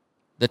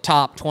the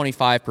top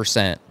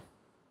 25%.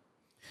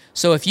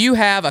 So if you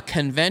have a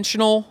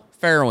conventional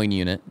farrowing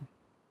unit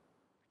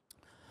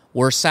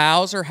where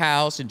sows are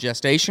housed in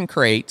gestation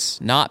crates,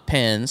 not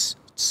pens,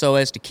 so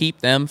as to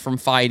keep them from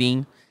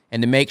fighting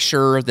and to make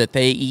sure that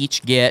they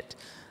each get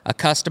a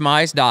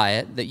customized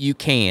diet that you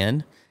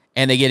can,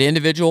 and they get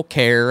individual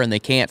care and they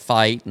can't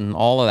fight and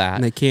all of that.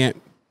 And they can't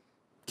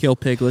kill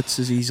piglets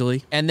as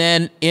easily. And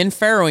then in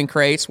farrowing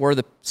crates where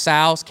the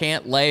sows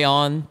can't lay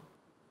on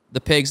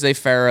the pigs they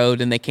farrowed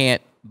and they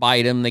can't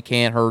bite them, they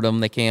can't hurt them,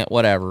 they can't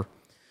whatever.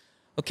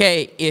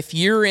 Okay, if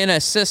you're in a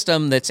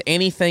system that's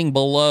anything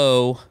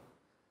below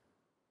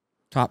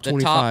Top the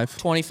 25.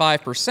 top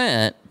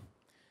 25%,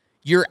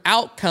 your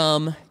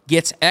outcome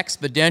gets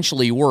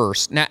exponentially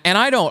worse. Now, and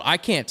I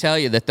can't tell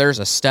you that there's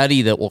a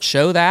study that will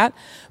show that,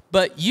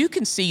 but you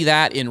can see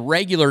that in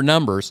regular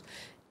numbers.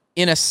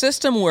 In a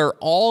system where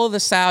all of the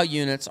sow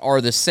units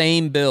are the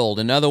same build,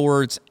 in other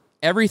words,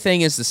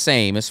 everything is the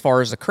same as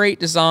far as the crate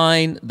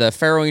design, the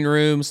farrowing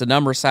rooms, the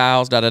number of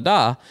sows,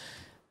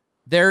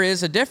 there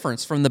is a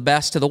difference from the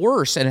best to the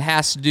worst, and it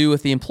has to do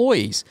with the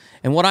employees.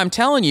 And what I'm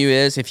telling you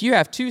is if you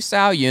have 2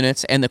 sow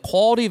units and the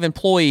quality of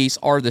employees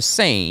are the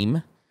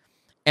same,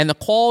 and the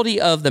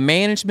quality of the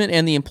management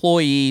and the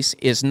employees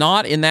is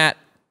not in that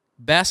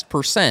best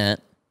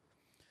percent,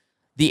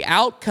 the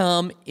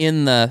outcome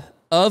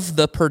of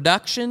the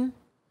production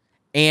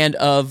and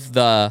of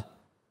the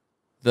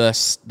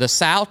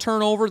sow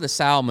turnover, the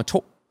sow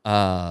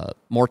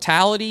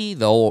mortality,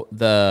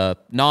 the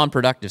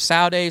non-productive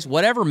sow days,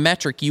 whatever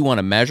metric you want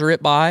to measure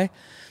it by,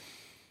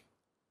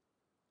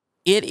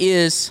 it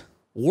is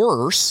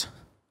worse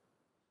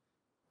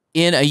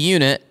in a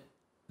unit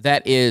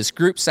that is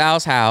group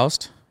sows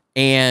housed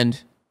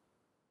and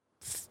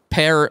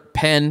pen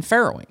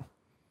farrowing.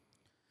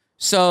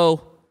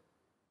 So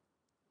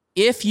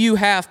if you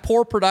have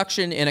poor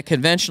production in a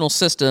conventional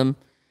system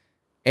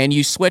and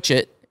you switch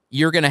it,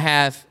 you're going to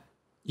have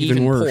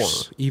even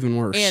worse. poorer. Even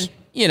worse. And,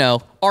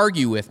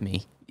 argue with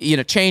me.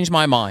 Change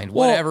my mind.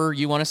 Whatever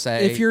you want to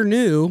say. If you're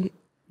new,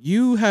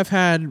 you have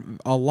had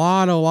a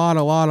lot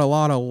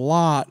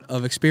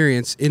of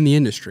experience in the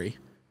industry.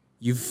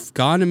 You've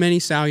gone to many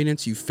sow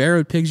units. You've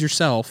farrowed pigs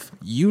yourself.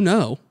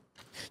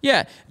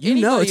 Yeah.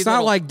 It's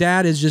not like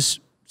Dad is just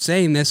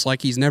saying this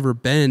like he's never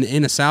been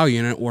in a sow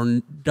unit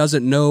or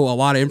doesn't know a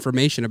lot of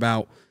information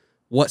about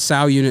what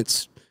sow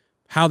units,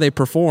 how they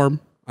perform.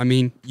 I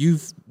mean,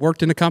 you've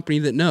worked in a company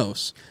that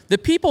knows. The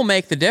people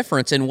make the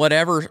difference in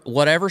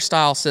whatever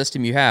style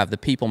system you have. The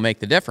people make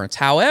the difference.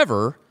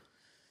 However,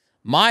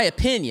 my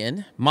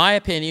opinion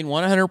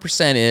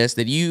 100% is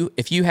that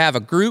if you have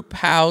a group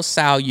house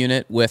sow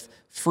unit with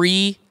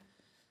free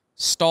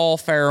stall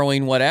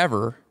farrowing,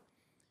 whatever,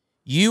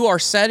 you are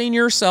setting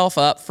yourself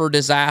up for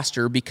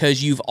disaster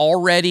because you've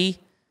already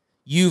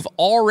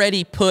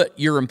put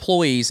your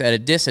employees at a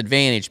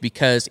disadvantage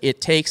because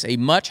it takes a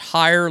much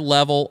higher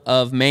level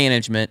of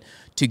management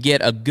to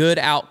get a good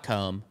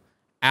outcome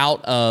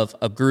out of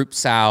a group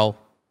sow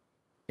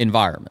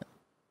environment.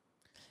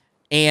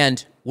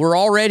 And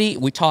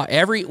we taught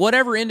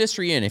whatever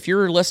industry you're in. If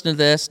you're listening to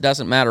this,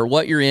 doesn't matter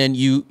what you're in,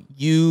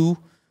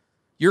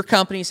 your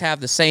companies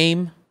have the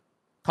same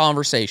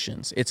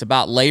conversations. It's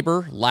about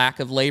labor,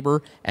 lack of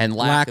labor, and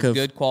lack of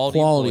good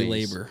quality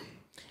labor.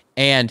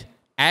 And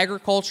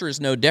agriculture is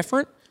no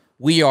different.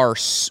 We are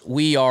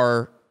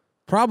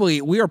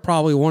probably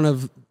one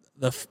of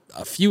a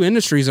few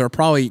industries that are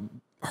probably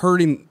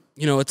hurting.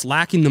 It's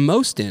lacking the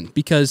most in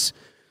because,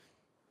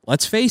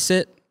 let's face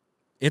it,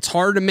 it's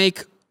hard to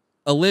make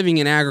a living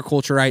in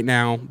agriculture right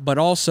now. But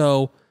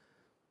also,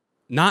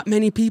 not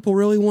many people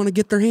really want to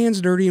get their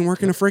hands dirty and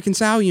work in a freaking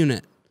sow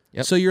unit.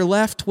 Yep. So you're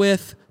left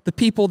with the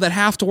people that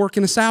have to work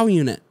in a sow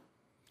unit.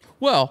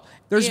 Well,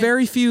 there's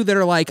very few that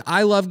are like,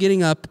 I love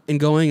getting up and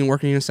going and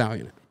working in a sow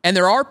unit. And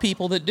there are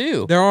people that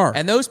do. There are.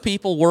 And those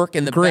people work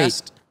in the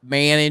best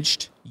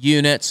managed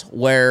units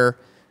where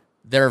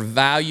they're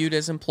valued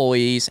as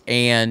employees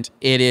and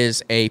it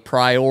is a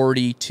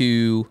priority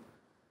to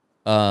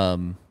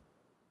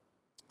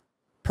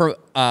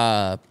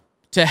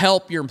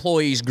help your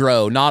employees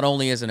grow, not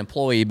only as an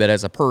employee, but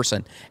as a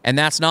person. And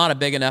that's not a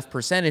big enough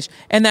percentage.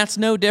 And that's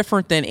no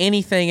different than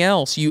anything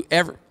else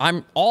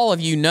all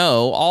of you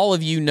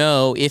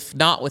know, if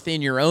not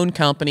within your own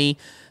company,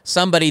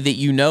 somebody that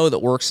that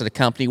works at a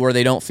company where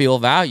they don't feel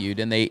valued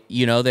and they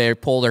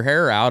pull their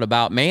hair out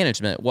about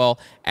management. Well,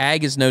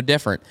 ag is no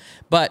different.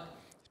 But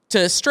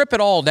to strip it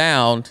all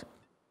down,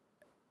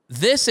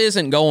 this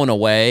isn't going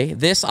away.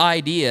 This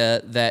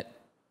idea that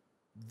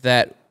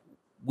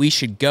we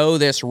should go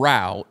this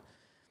route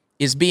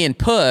is being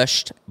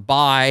pushed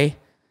by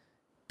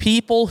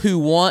people who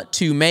want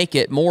to make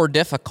it more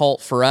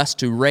difficult for us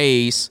to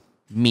raise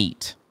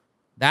meat.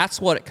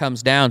 That's what it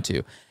comes down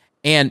to.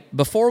 And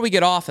before we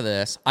get off of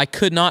this, I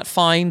could not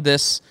find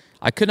this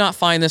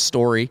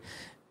story.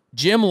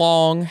 Jim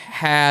Long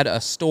had a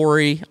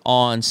story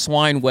on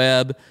Swine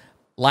Web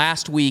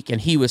last week,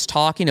 and he was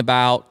talking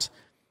about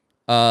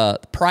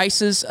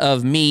prices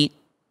of meat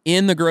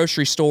in the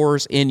grocery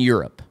stores in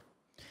Europe.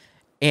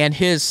 And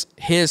his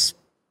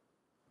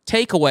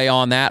takeaway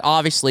on that,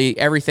 obviously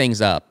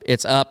everything's up.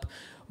 It's up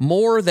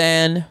more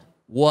than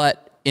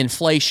what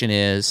inflation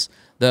is.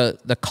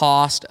 The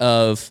cost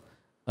of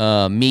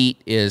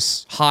meat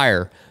is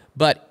higher.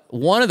 But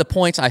one of the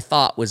points I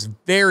thought was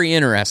very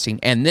interesting,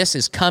 and this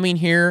is coming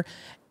here,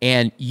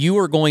 and you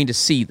are going to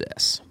see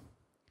this.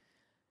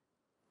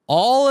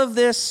 All of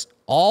this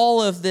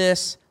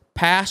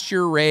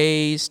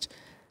pasture-raised,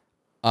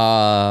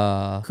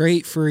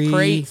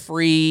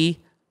 crate-free,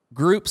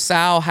 group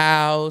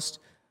sow-housed,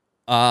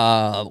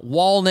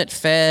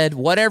 walnut-fed,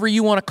 whatever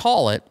you want to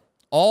call it,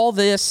 all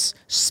this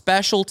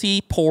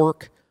specialty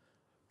pork,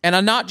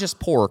 and not just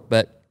pork,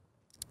 but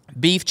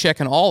beef,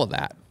 chicken, all of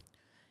that,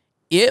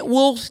 it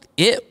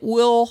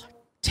will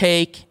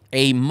take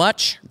a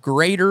much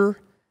greater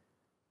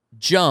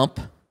jump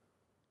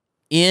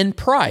in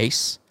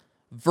price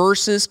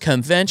versus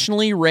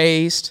conventionally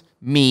raised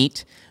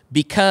meat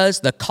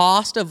because the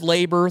cost of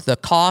labor, the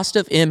cost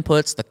of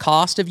inputs, the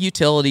cost of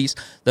utilities,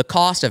 the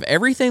cost of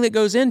everything that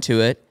goes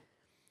into it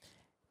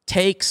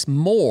takes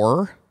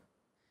more.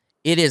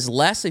 It is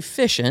less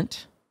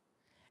efficient,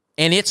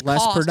 and its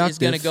cost is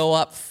going to go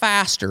up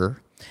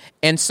faster.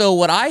 And so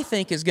what I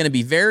think is going to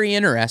be very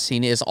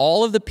interesting is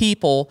all of the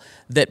people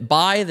that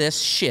buy this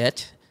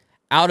shit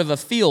out of a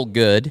feel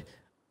good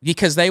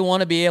because they want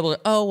to be able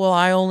to,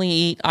 I only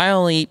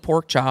eat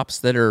pork chops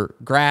that are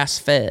grass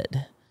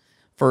fed.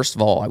 First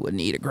of all, I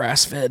wouldn't eat a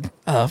grass fed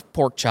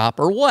pork chop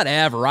or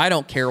whatever. I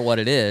don't care what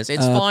it is.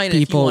 It's fine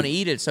if you want to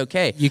eat it. It's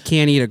okay. You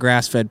can't eat a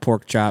grass fed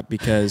pork chop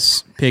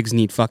because pigs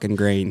need fucking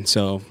grain.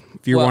 So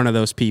if you're one of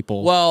those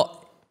people,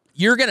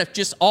 you're going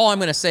to all I'm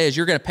going to say is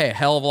you're going to pay a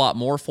hell of a lot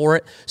more for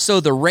it.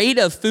 So the rate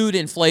of food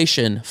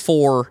inflation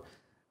for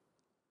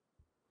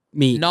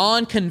meat,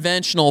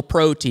 non-conventional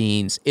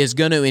proteins is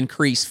going to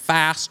increase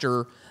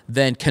faster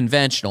than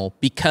conventional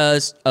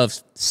because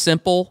of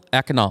simple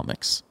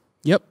economics.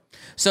 Yep.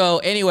 So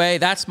anyway,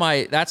 that's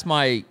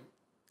my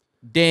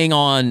ding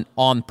on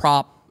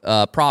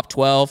Prop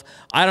 12.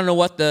 I don't know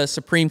what the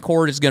Supreme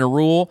Court is going to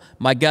rule.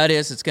 My gut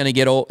is it's going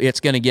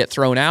to get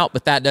thrown out,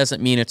 but that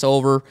doesn't mean it's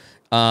over.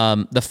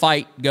 The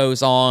fight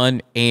goes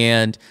on,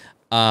 and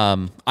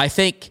I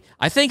think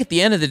at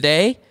the end of the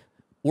day,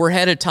 we're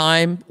headed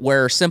time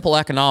where simple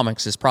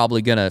economics is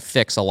probably going to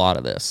fix a lot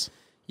of this.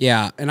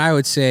 Yeah, and I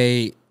would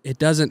say it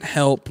doesn't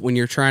help when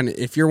you're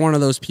if you're one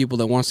of those people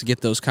that wants to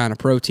get those kind of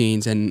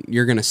proteins, and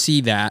you're going to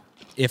see that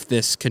if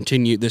this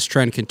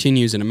trend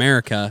continues in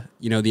America,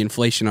 the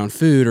inflation on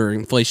food or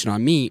inflation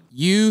on meat,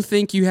 you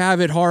think you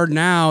have it hard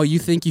now, you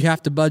think you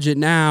have to budget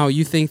now,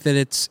 you think that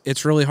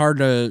it's really hard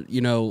to,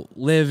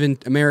 live in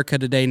America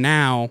today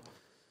now.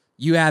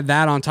 You add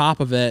that on top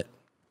of it,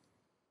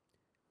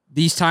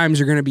 these times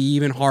are going to be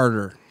even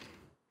harder.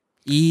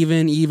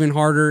 Even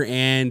harder,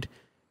 and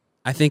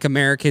I think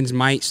Americans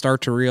might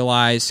start to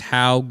realize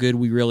how good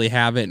we really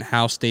have it and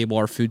how stable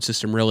our food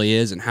system really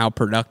is and how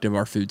productive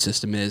our food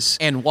system is.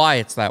 And why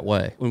it's that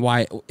way. And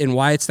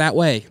why it's that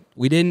way.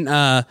 We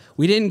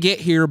didn't get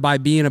here by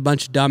being a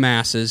bunch of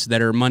dumbasses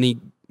that are money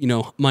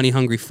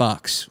hungry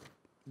fucks.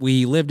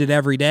 We lived it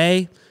every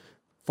day.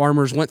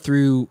 Farmers went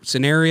through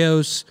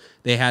scenarios.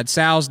 They had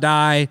sows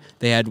die.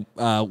 They had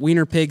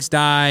wiener pigs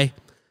die.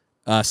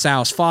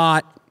 Sows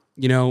fought,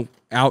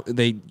 grandpa out in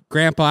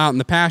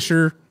the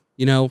pasture,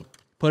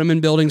 put them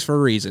in buildings for a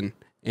reason.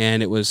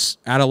 And it was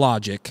out of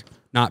logic,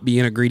 not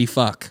being a greedy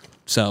fuck.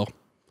 So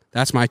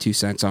that's my 2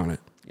 cents on it.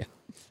 Yeah,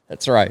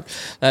 that's right.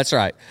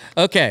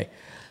 Okay.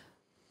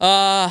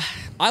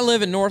 I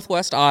live in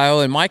Northwest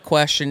Iowa, and my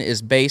question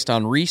is based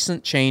on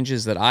recent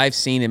changes that I've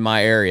seen in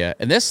my area.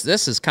 And this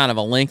is kind of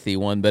a lengthy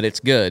one, but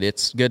it's good.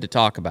 It's good to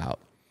talk about.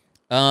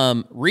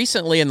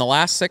 Recently, in the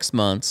last 6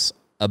 months,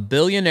 a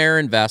billionaire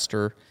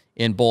investor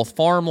in both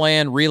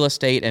farmland, real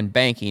estate, and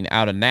banking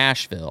out of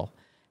Nashville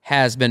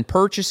has been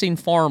purchasing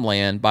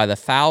farmland by the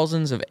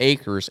thousands of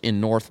acres in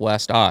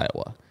Northwest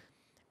Iowa,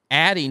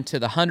 adding to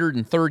the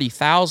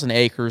 130,000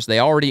 acres they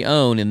already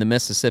own in the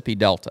Mississippi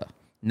Delta,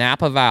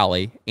 Napa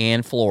Valley,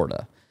 and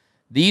Florida.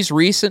 These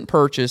recent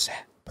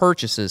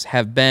purchases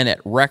have been at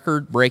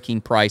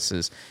record-breaking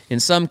prices, in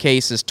some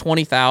cases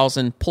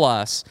 $20,000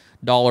 plus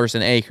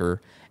an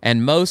acre,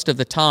 and most of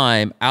the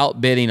time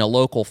outbidding a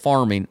local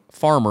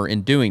farmer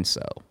in doing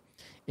so.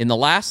 In the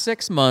last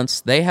 6 months,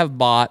 they have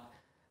bought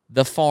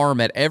the farm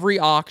at every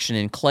auction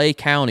in Clay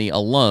County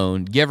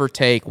alone, give or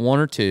take one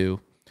or two,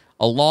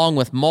 along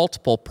with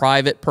multiple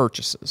private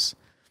purchases.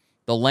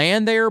 The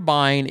land they are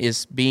buying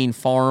is being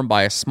farmed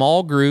by a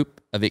small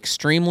group of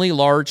extremely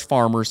large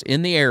farmers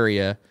in the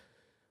area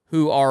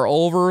who are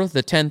over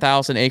the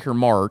 10,000 acre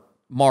mark,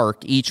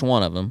 each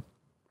one of them.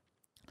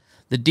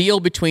 The deal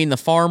between the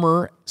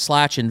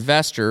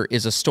farmer/investor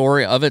is a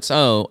story of its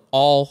own,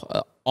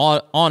 all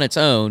on its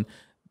own,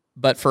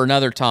 but for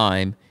another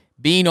time.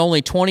 Being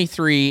only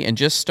 23 and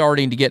just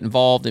starting to get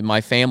involved in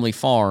my family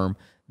farm,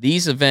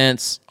 these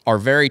events are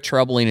very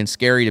troubling and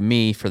scary to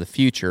me for the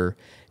future.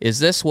 Is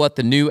this what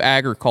the new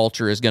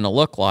agriculture is going to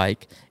look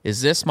like?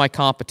 Is this my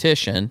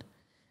competition,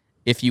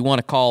 if you want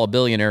to call a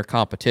billionaire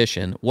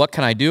competition? What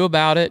can I do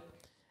about it?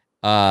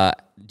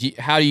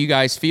 How do you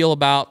guys feel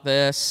about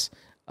this?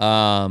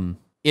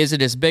 Is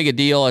it as big a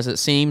deal as it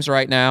seems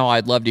right now?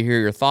 I'd love to hear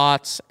your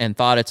thoughts, and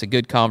thought it's a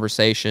good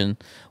conversation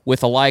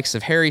with the likes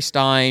of Harry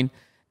Stein,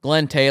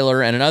 Glenn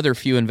Taylor, and another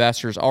few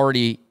investors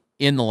already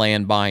in the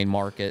land buying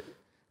market.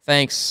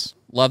 Thanks.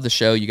 Love the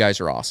show. You guys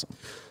are awesome.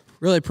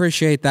 Really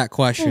appreciate that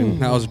question.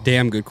 That was a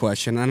damn good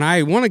question. And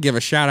I want to give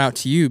a shout out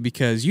to you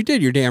because you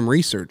did your damn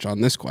research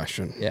on this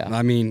question. Yeah.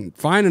 I mean,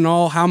 finding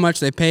all how much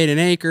they paid an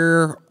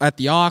acre at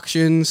the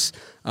auctions,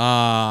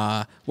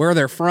 where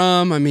they're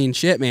from. I mean,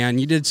 shit, man,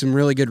 you did some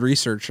really good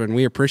research, and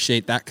we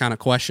appreciate that kind of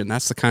question.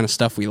 That's the kind of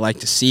stuff we like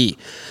to see.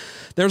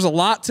 There's a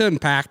lot to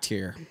unpack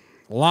here.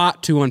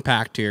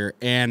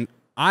 And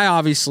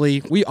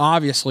we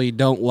obviously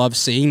don't love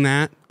seeing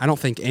that. I don't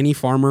think any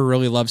farmer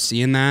really loves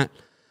seeing that.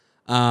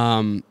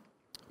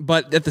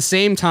 But at the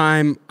same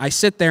time, I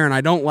sit there and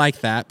I don't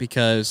like that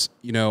because,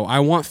 I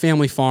want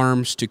family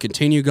farms to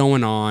continue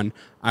going on.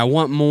 I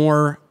want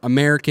more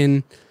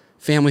American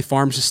family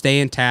farms to stay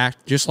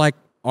intact, just like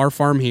our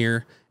farm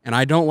here. And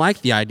I don't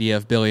like the idea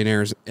of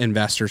billionaires,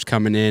 investors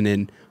coming in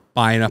and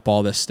buying up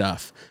all this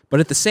stuff. But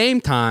at the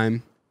same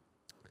time,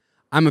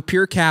 I'm a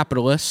pure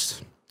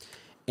capitalist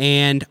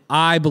and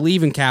I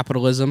believe in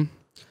capitalism,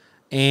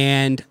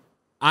 and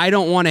I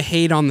don't want to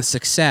hate on the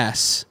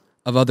success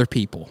of other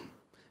people.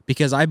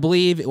 Because I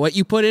believe what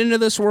you put into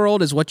this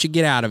world is what you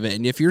get out of it.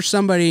 And if you're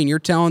somebody and you're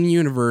telling the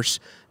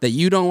universe that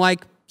you don't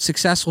like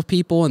successful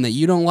people and that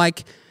you don't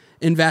like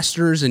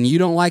investors and you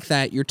don't like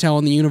that, you're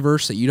telling the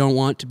universe that you don't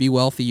want to be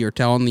wealthy. You're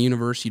telling the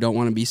universe you don't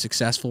want to be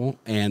successful,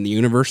 and the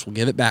universe will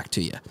give it back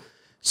to you.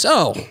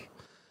 So,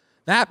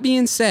 that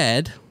being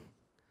said,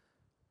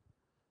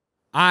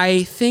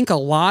 I think a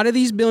lot of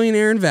these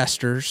billionaire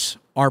investors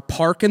are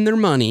parking their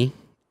money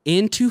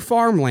into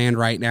farmland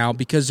right now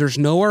because there's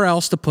nowhere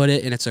else to put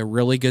it, and it's a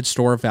really good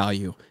store of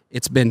value.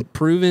 It's been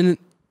proven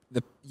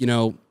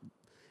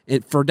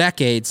for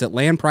decades that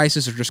land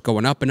prices are just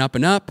going up and up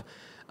and up.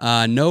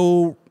 I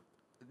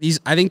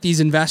think these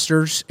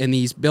investors and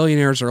these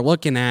billionaires are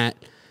looking at,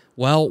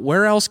 well,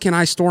 where else can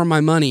I store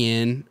my money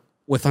in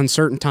with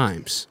uncertain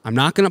times? I'm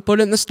not going to put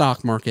it in the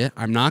stock market.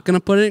 I'm not going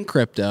to put it in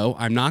crypto.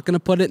 I'm not going to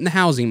put it in the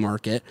housing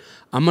market.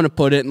 I'm going to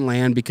put it in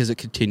land because it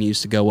continues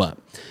to go up.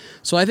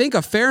 So I think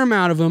a fair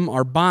amount of them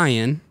are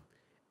buying,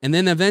 and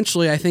then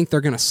eventually I think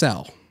they're going to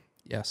sell.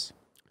 Yes.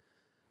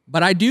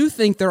 But I do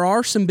think there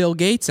are some Bill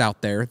Gates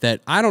out there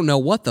that I don't know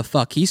what the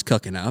fuck he's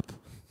cooking up,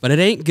 but it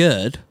ain't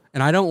good,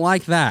 and I don't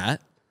like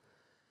that.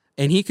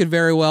 And he could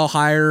very well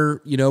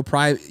hire,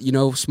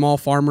 small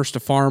farmers to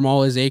farm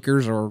all his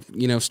acres, or,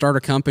 start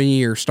a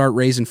company or start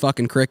raising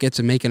fucking crickets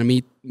and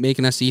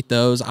making us eat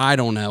those. I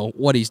don't know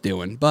what he's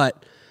doing,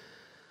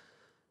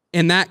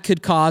 and that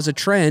could cause a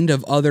trend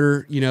of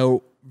other,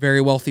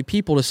 very wealthy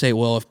people to say,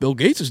 well, if Bill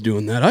Gates is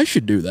doing that, I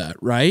should do that,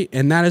 right?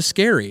 And that is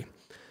scary.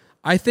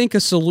 I think a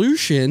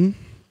solution,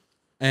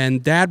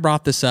 and Dad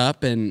brought this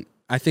up, and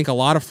I think a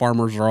lot of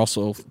farmers are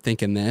also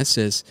thinking this,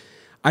 is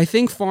I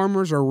think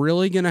farmers are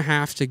really going to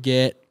have to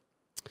they're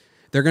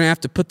going to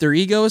have to put their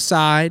ego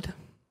aside.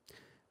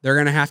 They're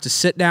going to have to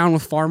sit down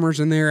with farmers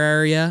in their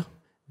area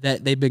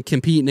that they've been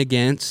competing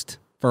against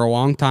for a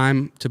long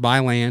time to buy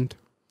land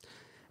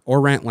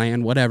or rent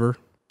land, whatever.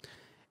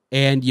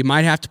 And you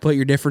might have to put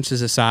your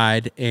differences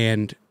aside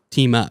and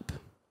team up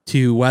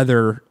to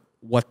weather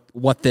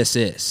what this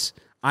is.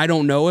 I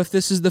don't know if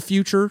this is the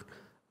future.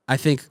 I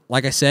think,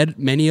 like I said,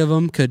 many of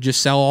them could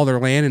just sell all their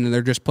land and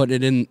they're just putting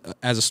it in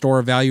as a store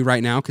of value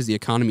right now because the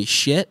economy's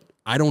shit.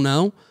 I don't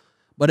know.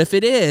 But if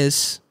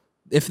this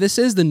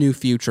is the new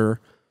future,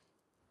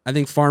 I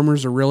think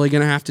farmers are really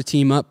going to have to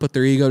team up, put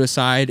their ego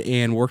aside,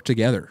 and work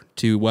together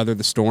to weather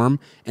the storm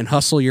and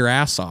hustle your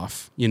ass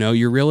off.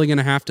 You're really going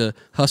to have to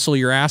hustle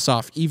your ass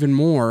off even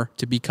more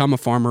to become a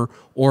farmer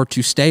or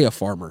to stay a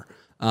farmer.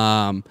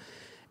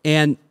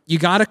 And you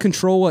got to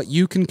control what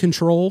you can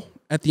control.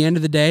 At the end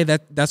of the day,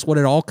 that's what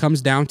it all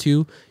comes down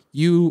to.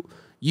 You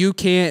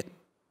can't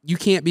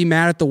be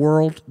mad at the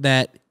world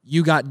that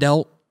you got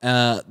dealt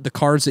the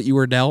cards that you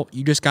were dealt.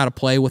 You just got to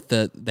play with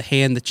the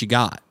hand that you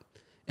got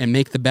and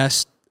make the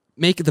best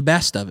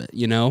of it.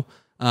 You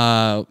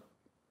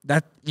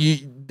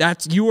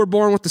were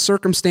born with the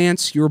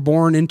circumstance. You were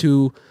born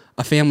into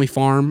a family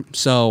farm,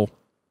 so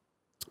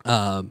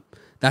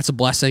that's a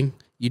blessing.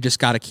 You just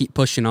got to keep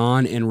pushing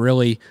on and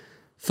really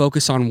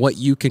focus on what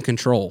you can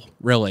control,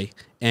 really,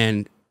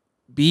 and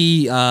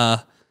be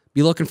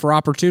looking for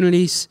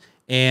opportunities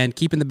and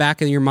keep in the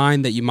back of your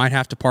mind that you might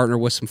have to partner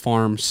with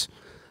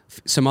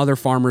some other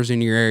farmers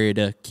in your area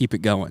to keep it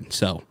going.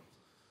 So,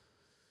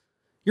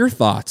 your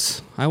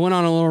thoughts? I went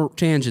on a little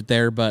tangent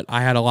there, but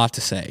I had a lot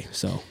to say.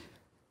 So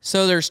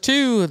there's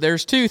two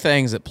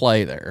things at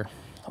play there.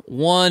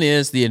 One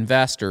is the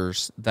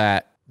investors,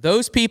 that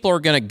those people are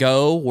going to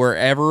go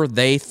wherever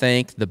they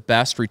think the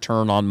best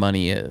return on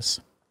money is.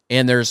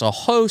 And there's a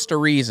host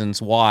of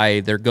reasons why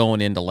they're going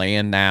into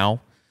land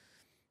now.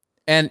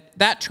 And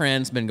that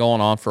trend's been going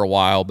on for a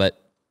while, but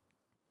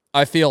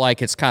I feel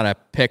like it's kind of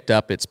picked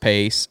up its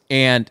pace.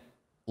 And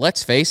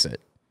let's face it,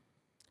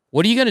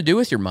 what are you going to do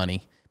with your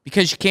money?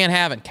 because you can't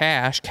have it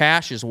cash.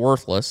 Cash is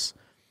worthless.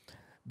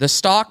 The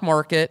stock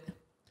market,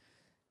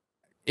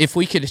 if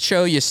we could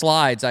show you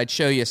slides, I'd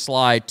show you a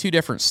slide, two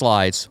different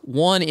slides.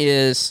 One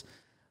is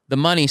the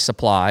money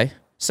supply.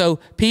 So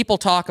people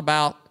talk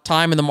about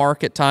time in the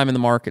market, time in the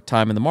market,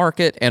 time in the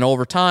market, and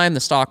over time the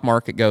stock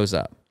market goes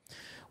up.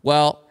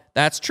 Well,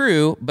 that's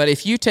true, but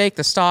if you take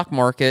the stock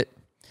market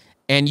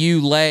and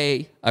you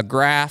lay a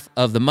graph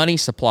of the money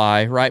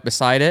supply right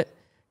beside it,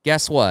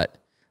 guess what?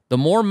 The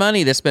more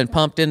money that's been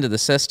pumped into the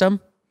system,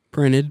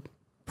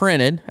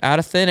 Printed out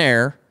of thin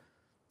air,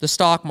 the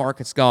stock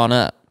market's gone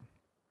up.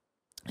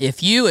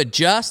 If you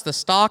adjust the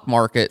stock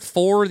market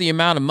for the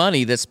amount of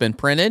money that's been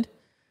printed,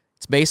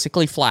 it's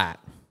basically flat.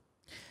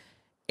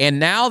 And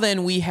now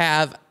then we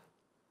have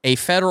a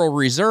Federal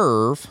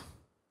Reserve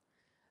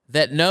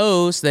that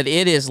knows that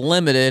it is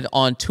limited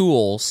on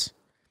tools.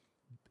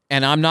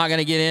 And I'm not going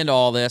to get into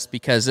all this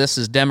because this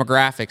is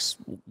demographics.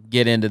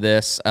 Get into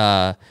this.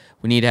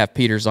 We need to have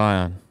Peter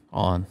Zion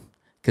on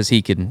because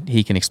he can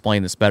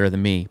explain this better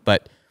than me.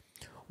 But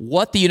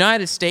what the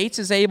United States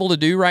is able to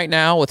do right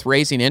now with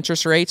raising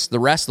interest rates, the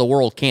rest of the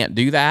world can't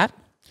do that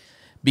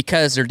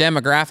because their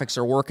demographics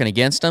are working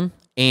against them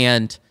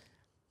and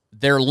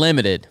they're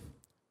limited.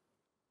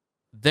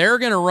 They're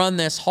going to run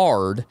this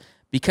hard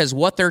because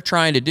what they're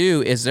trying to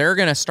do is they're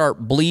going to start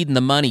bleeding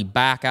the money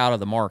back out of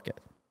the market.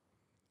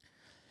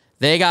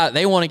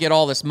 They want to get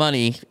all this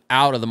money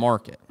out of the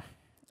market.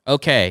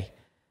 Okay.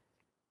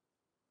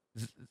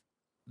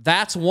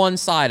 That's one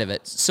side of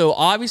it. So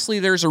obviously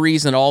there's a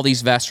reason all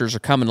these investors are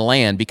coming to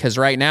land because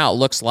right now it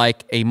looks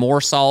like a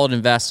more solid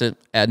investment,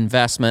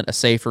 a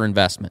safer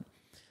investment.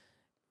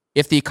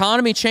 If the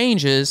economy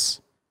changes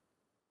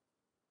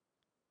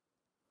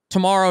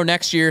tomorrow,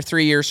 next year,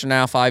 3 years from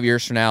now, 5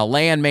 years from now,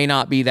 land may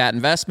not be that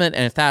investment.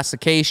 And if that's the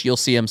case, you'll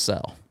see them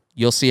sell.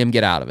 You'll see them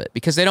get out of it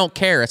because they don't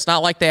care. It's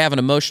not like they have an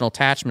emotional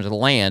attachment to the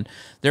land.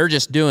 They're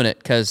just doing it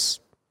because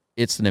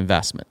it's an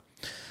investment.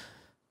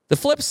 The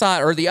flip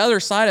side or the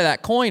other side of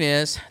that coin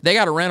is they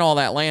got to rent all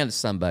that land to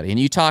somebody. And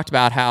you talked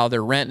about how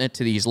they're renting it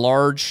to these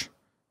large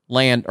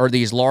land or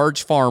these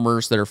large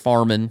farmers that are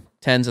farming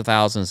tens of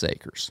thousands of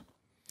acres.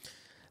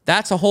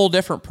 That's a whole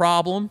different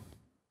problem.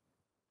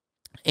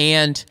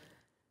 And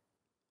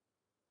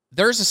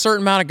there's a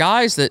certain amount of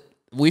guys that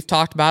we've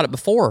talked about it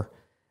before.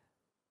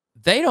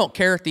 They don't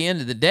care at the end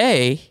of the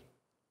day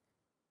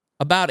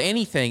about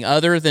anything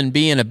other than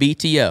being a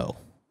BTO.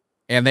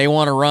 And they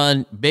want to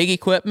run big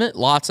equipment,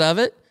 lots of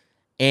it,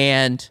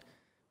 and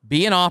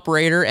be an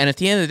operator. And at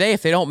the end of the day,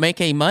 if they don't make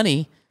any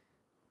money,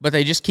 but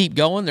they just keep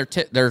going, they're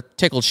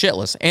tickled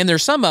shitless. And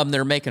there's some of them that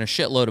are making a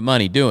shitload of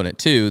money doing it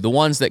too, the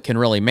ones that can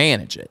really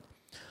manage it.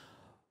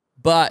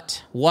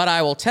 But what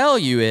I will tell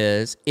you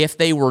is if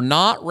they were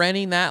not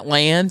renting that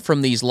land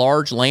from these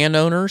large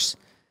landowners,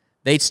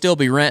 they'd still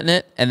be renting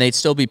it and they'd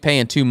still be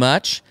paying too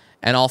much.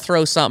 And I'll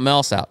throw something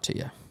else out to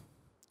you.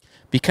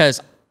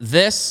 Because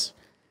this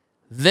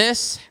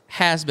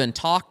has been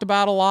talked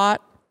about a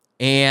lot,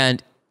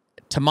 and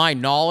to my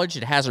knowledge,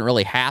 it hasn't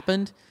really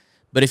happened.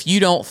 But if you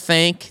don't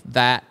think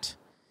that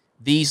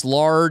these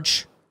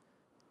large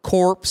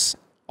corps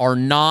are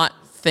not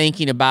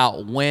thinking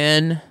about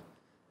when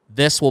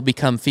this will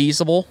become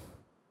feasible,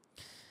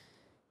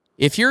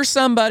 if you're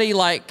somebody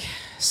like,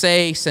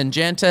 say,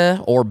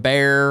 Syngenta or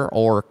Bayer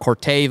or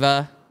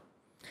Corteva,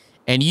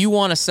 and you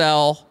want to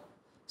sell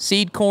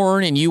seed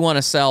corn and you want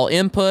to sell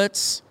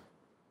inputs,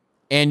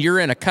 and you're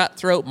in a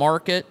cutthroat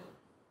market,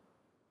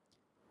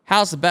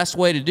 how's the best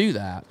way to do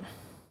that?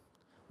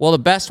 Well, the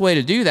best way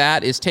to do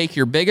that is take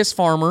your biggest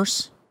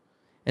farmers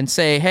and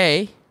say,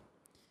 hey,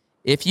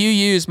 if you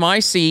use my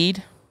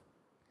seed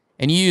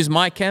and you use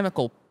my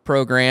chemical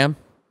program,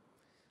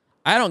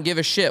 I don't give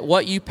a shit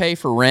what you pay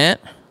for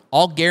rent.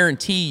 I'll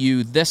guarantee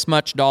you this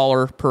much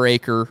dollar per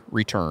acre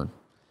return.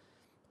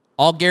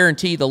 I'll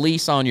guarantee the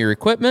lease on your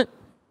equipment.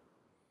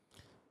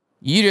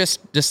 You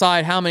just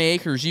decide how many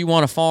acres you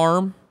want to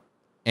farm,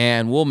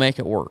 and we'll make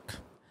it work.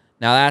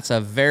 Now, that's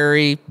a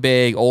very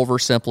big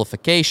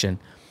oversimplification.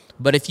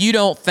 But if you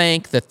don't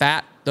think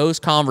that those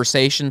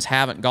conversations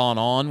haven't gone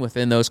on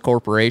within those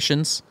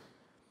corporations,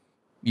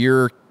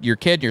 you're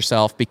kidding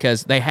yourself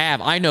because they have.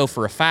 I know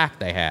for a fact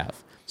they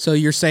have. So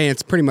you're saying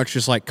it's pretty much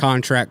just like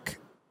contract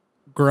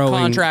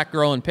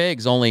growing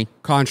pigs, only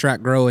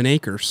contract growing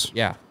acres.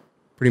 Yeah.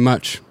 Pretty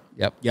much.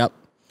 Yep.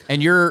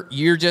 And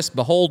you're just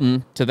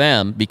beholden to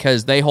them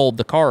because they hold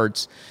the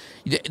cards.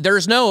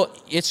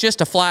 It's just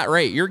a flat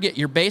rate.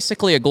 You're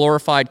basically a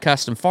glorified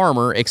custom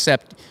farmer,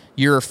 except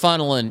you're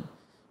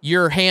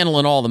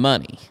handling all the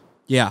money.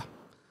 Yeah.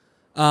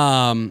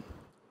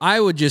 I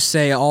would just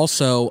say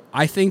also,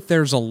 I think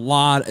there's a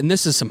lot, and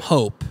this is some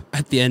hope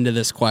at the end of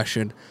this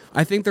question.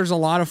 I think there's a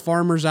lot of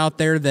farmers out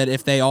there that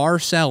if they are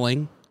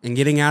selling and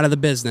getting out of the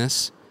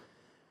business,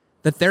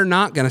 that they're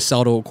not going to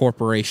sell to a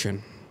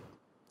corporation.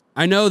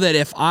 I know that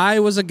if I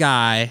was a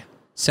guy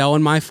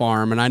selling my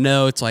farm, and I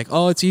know it's like,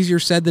 oh, it's easier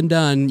said than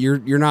done.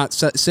 You're not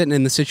sitting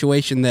in the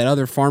situation that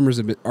other farmers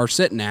are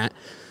sitting at.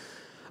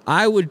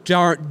 I would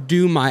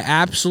do my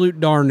absolute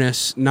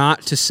darnest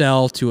not to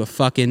sell to a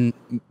fucking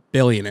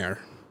billionaire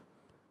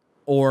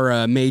or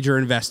a major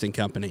investing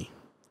company.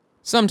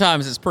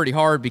 Sometimes it's pretty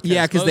hard because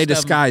because they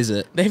disguise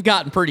it. They've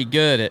gotten pretty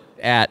good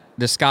at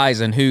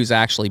disguising who's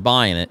actually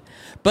buying it.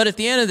 But at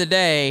the end of the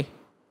day,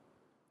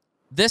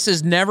 this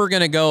is never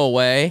going to go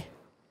away.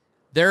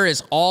 There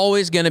is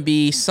always going to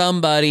be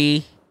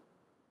somebody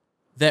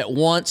that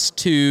wants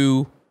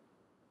to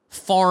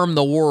farm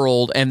the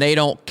world, and they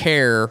don't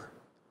care.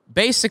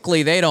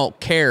 Basically, they don't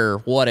care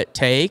what it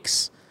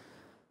takes.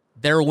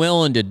 They're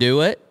willing to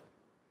do it.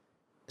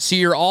 So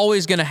you're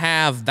always going to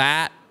have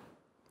that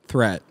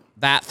threat.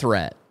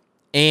 But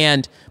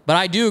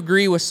I do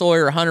agree with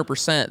Sawyer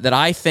 100% that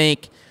I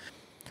think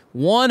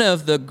one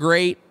of the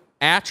great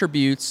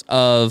attributes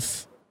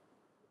of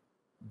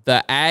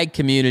the ag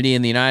community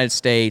in the United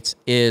States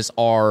is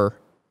our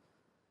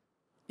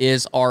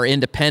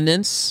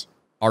independence,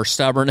 our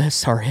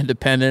stubbornness, our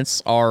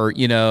independence, our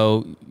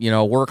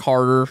work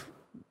harder.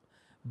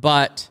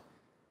 But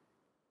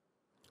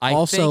I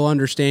also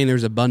understand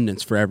there's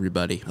abundance for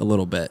everybody a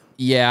little bit.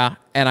 Yeah,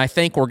 and I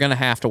think we're going to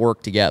have to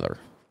work together.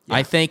 Yeah.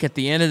 I think at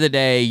the end of the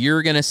day,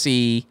 you're going to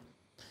see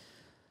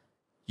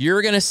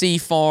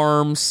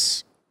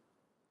farms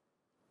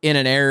in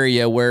an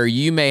area where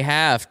you may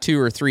have 2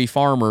 or 3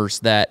 farmers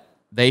that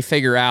they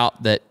figure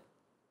out that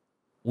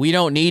we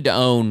don't need to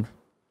own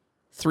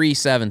 3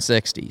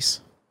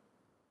 760s.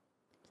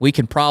 We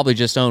can probably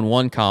just own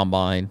 1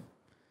 combine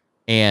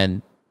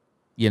and,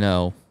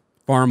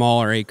 farm all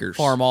our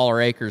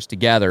acres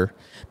together.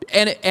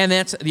 And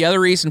that's the other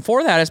reason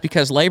for that is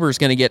because labor is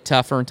going to get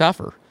tougher and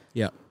tougher.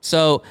 Yeah.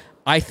 So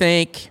I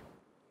think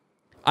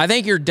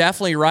you're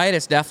definitely right.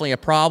 It's definitely a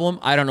problem.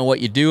 I don't know what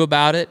you do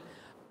about it.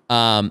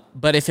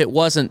 But if it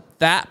wasn't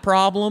that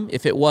problem,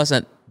 if it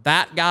wasn't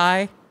that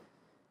guy,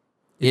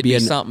 it'd be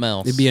something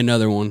else. It'd be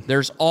another one.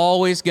 There's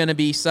always going to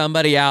be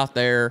somebody out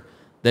there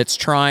that's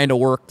trying to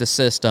work the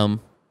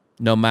system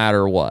no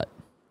matter what.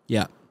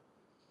 Yeah.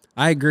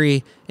 I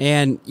agree.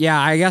 And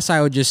I guess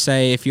I would just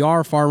say if you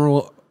are a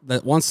farmer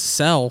that wants to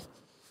sell,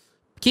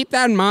 keep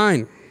that in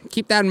mind.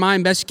 Keep that in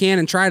mind best you can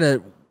and try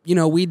to,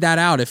 weed that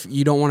out if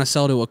you don't want to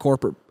sell to a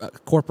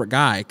corporate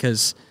guy,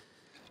 because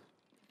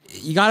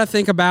you got to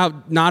think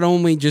about not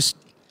only just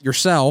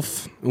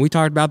yourself, and we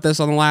talked about this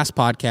on the last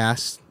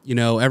podcast,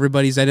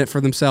 everybody's in it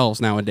for themselves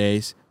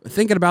nowadays. But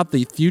thinking about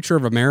the future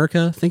of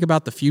America, think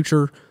about the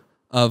future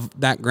of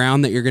that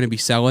ground that you're going to be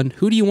selling.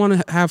 Who do you want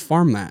to have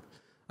farm that?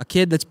 A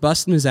kid that's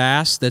busting his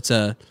ass, that's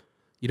a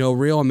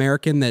real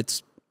American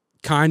that's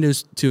kind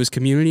to his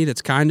community,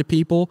 that's kind to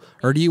people?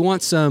 Or do you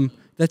want some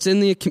that's in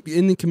the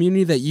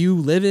community that you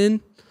live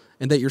in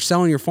and that you're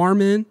selling your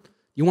farm in?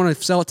 You want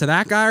to sell it to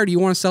that guy, or do you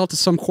want to sell it to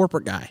some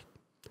corporate guy?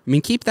 I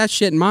mean, keep that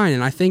shit in mind.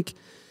 And I think,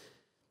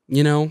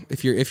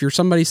 if you're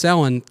somebody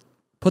selling,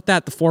 put that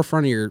at the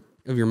forefront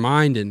of your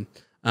mind. And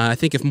I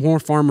think if more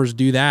farmers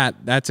do that,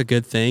 that's a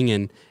good thing.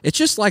 And it's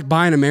just like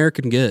buying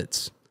American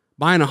goods,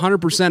 buying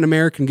 100%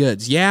 American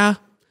goods. Yeah,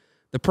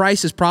 the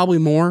price is probably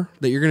more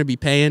that you're going to be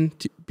paying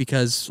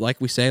because,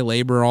 like we say,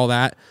 labor, all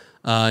that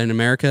in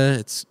America,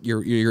 it's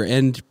your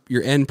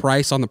end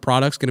price on the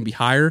product's going to be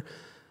higher.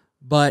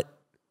 But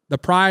the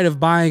pride of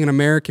buying an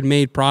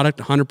American-made product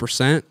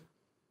 100%,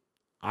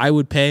 I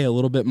would pay a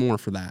little bit more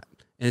for that.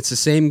 And it's the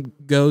same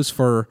goes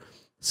for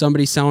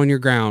somebody selling your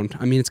ground.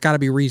 I mean, it's got to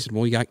be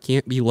reasonable. You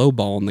can't be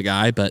lowballing the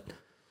guy, but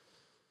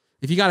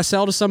if you got to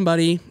sell to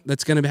somebody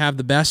that's going to have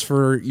the best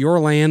for your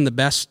land, the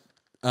best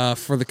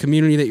for the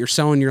community that you're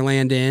selling your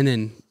land in,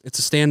 and it's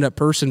a stand-up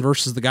person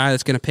versus the guy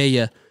that's going to pay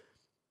you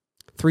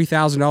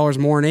 $3,000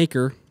 more an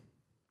acre,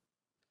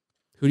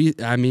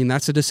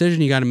 that's a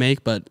decision you got to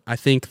make, but I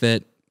think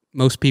that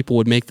most people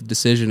would make the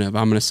decision of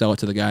I'm going to sell it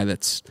to the guy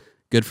that's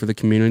good for the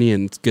community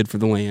and it's good for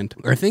the land.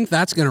 I think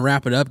that's going to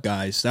wrap it up,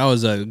 guys. That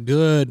was a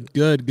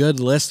good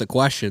list of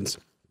questions.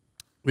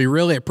 We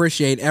really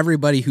appreciate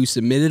everybody who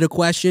submitted a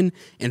question,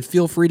 and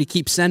feel free to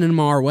keep sending them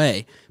our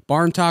way.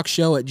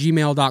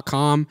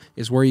 barntalkshow@gmail.com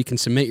is where you can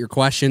submit your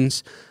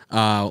questions.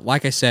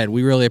 Like I said,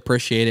 we really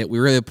appreciate it. We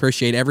really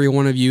appreciate every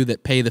one of you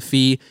that pay the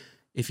fee.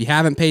 If you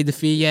haven't paid the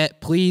fee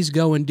yet, please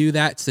go and do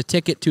that. It's the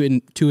ticket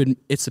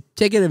it's a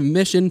ticket of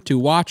admission to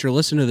watch or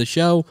listen to the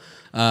show.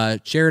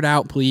 Share it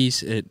out,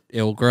 please.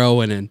 It'll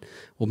grow and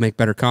we'll make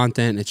better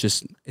content.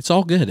 It's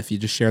all good if you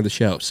just share the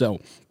show. So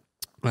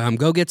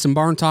go get some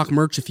Barn Talk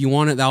merch if you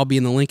want it. That'll be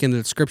in the link in the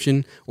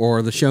description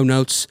or the show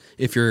notes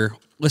if you're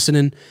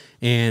listening.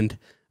 And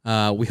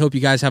we hope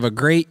you guys have a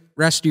great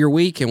rest of your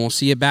week, and we'll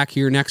see you back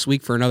here next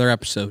week for another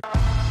episode.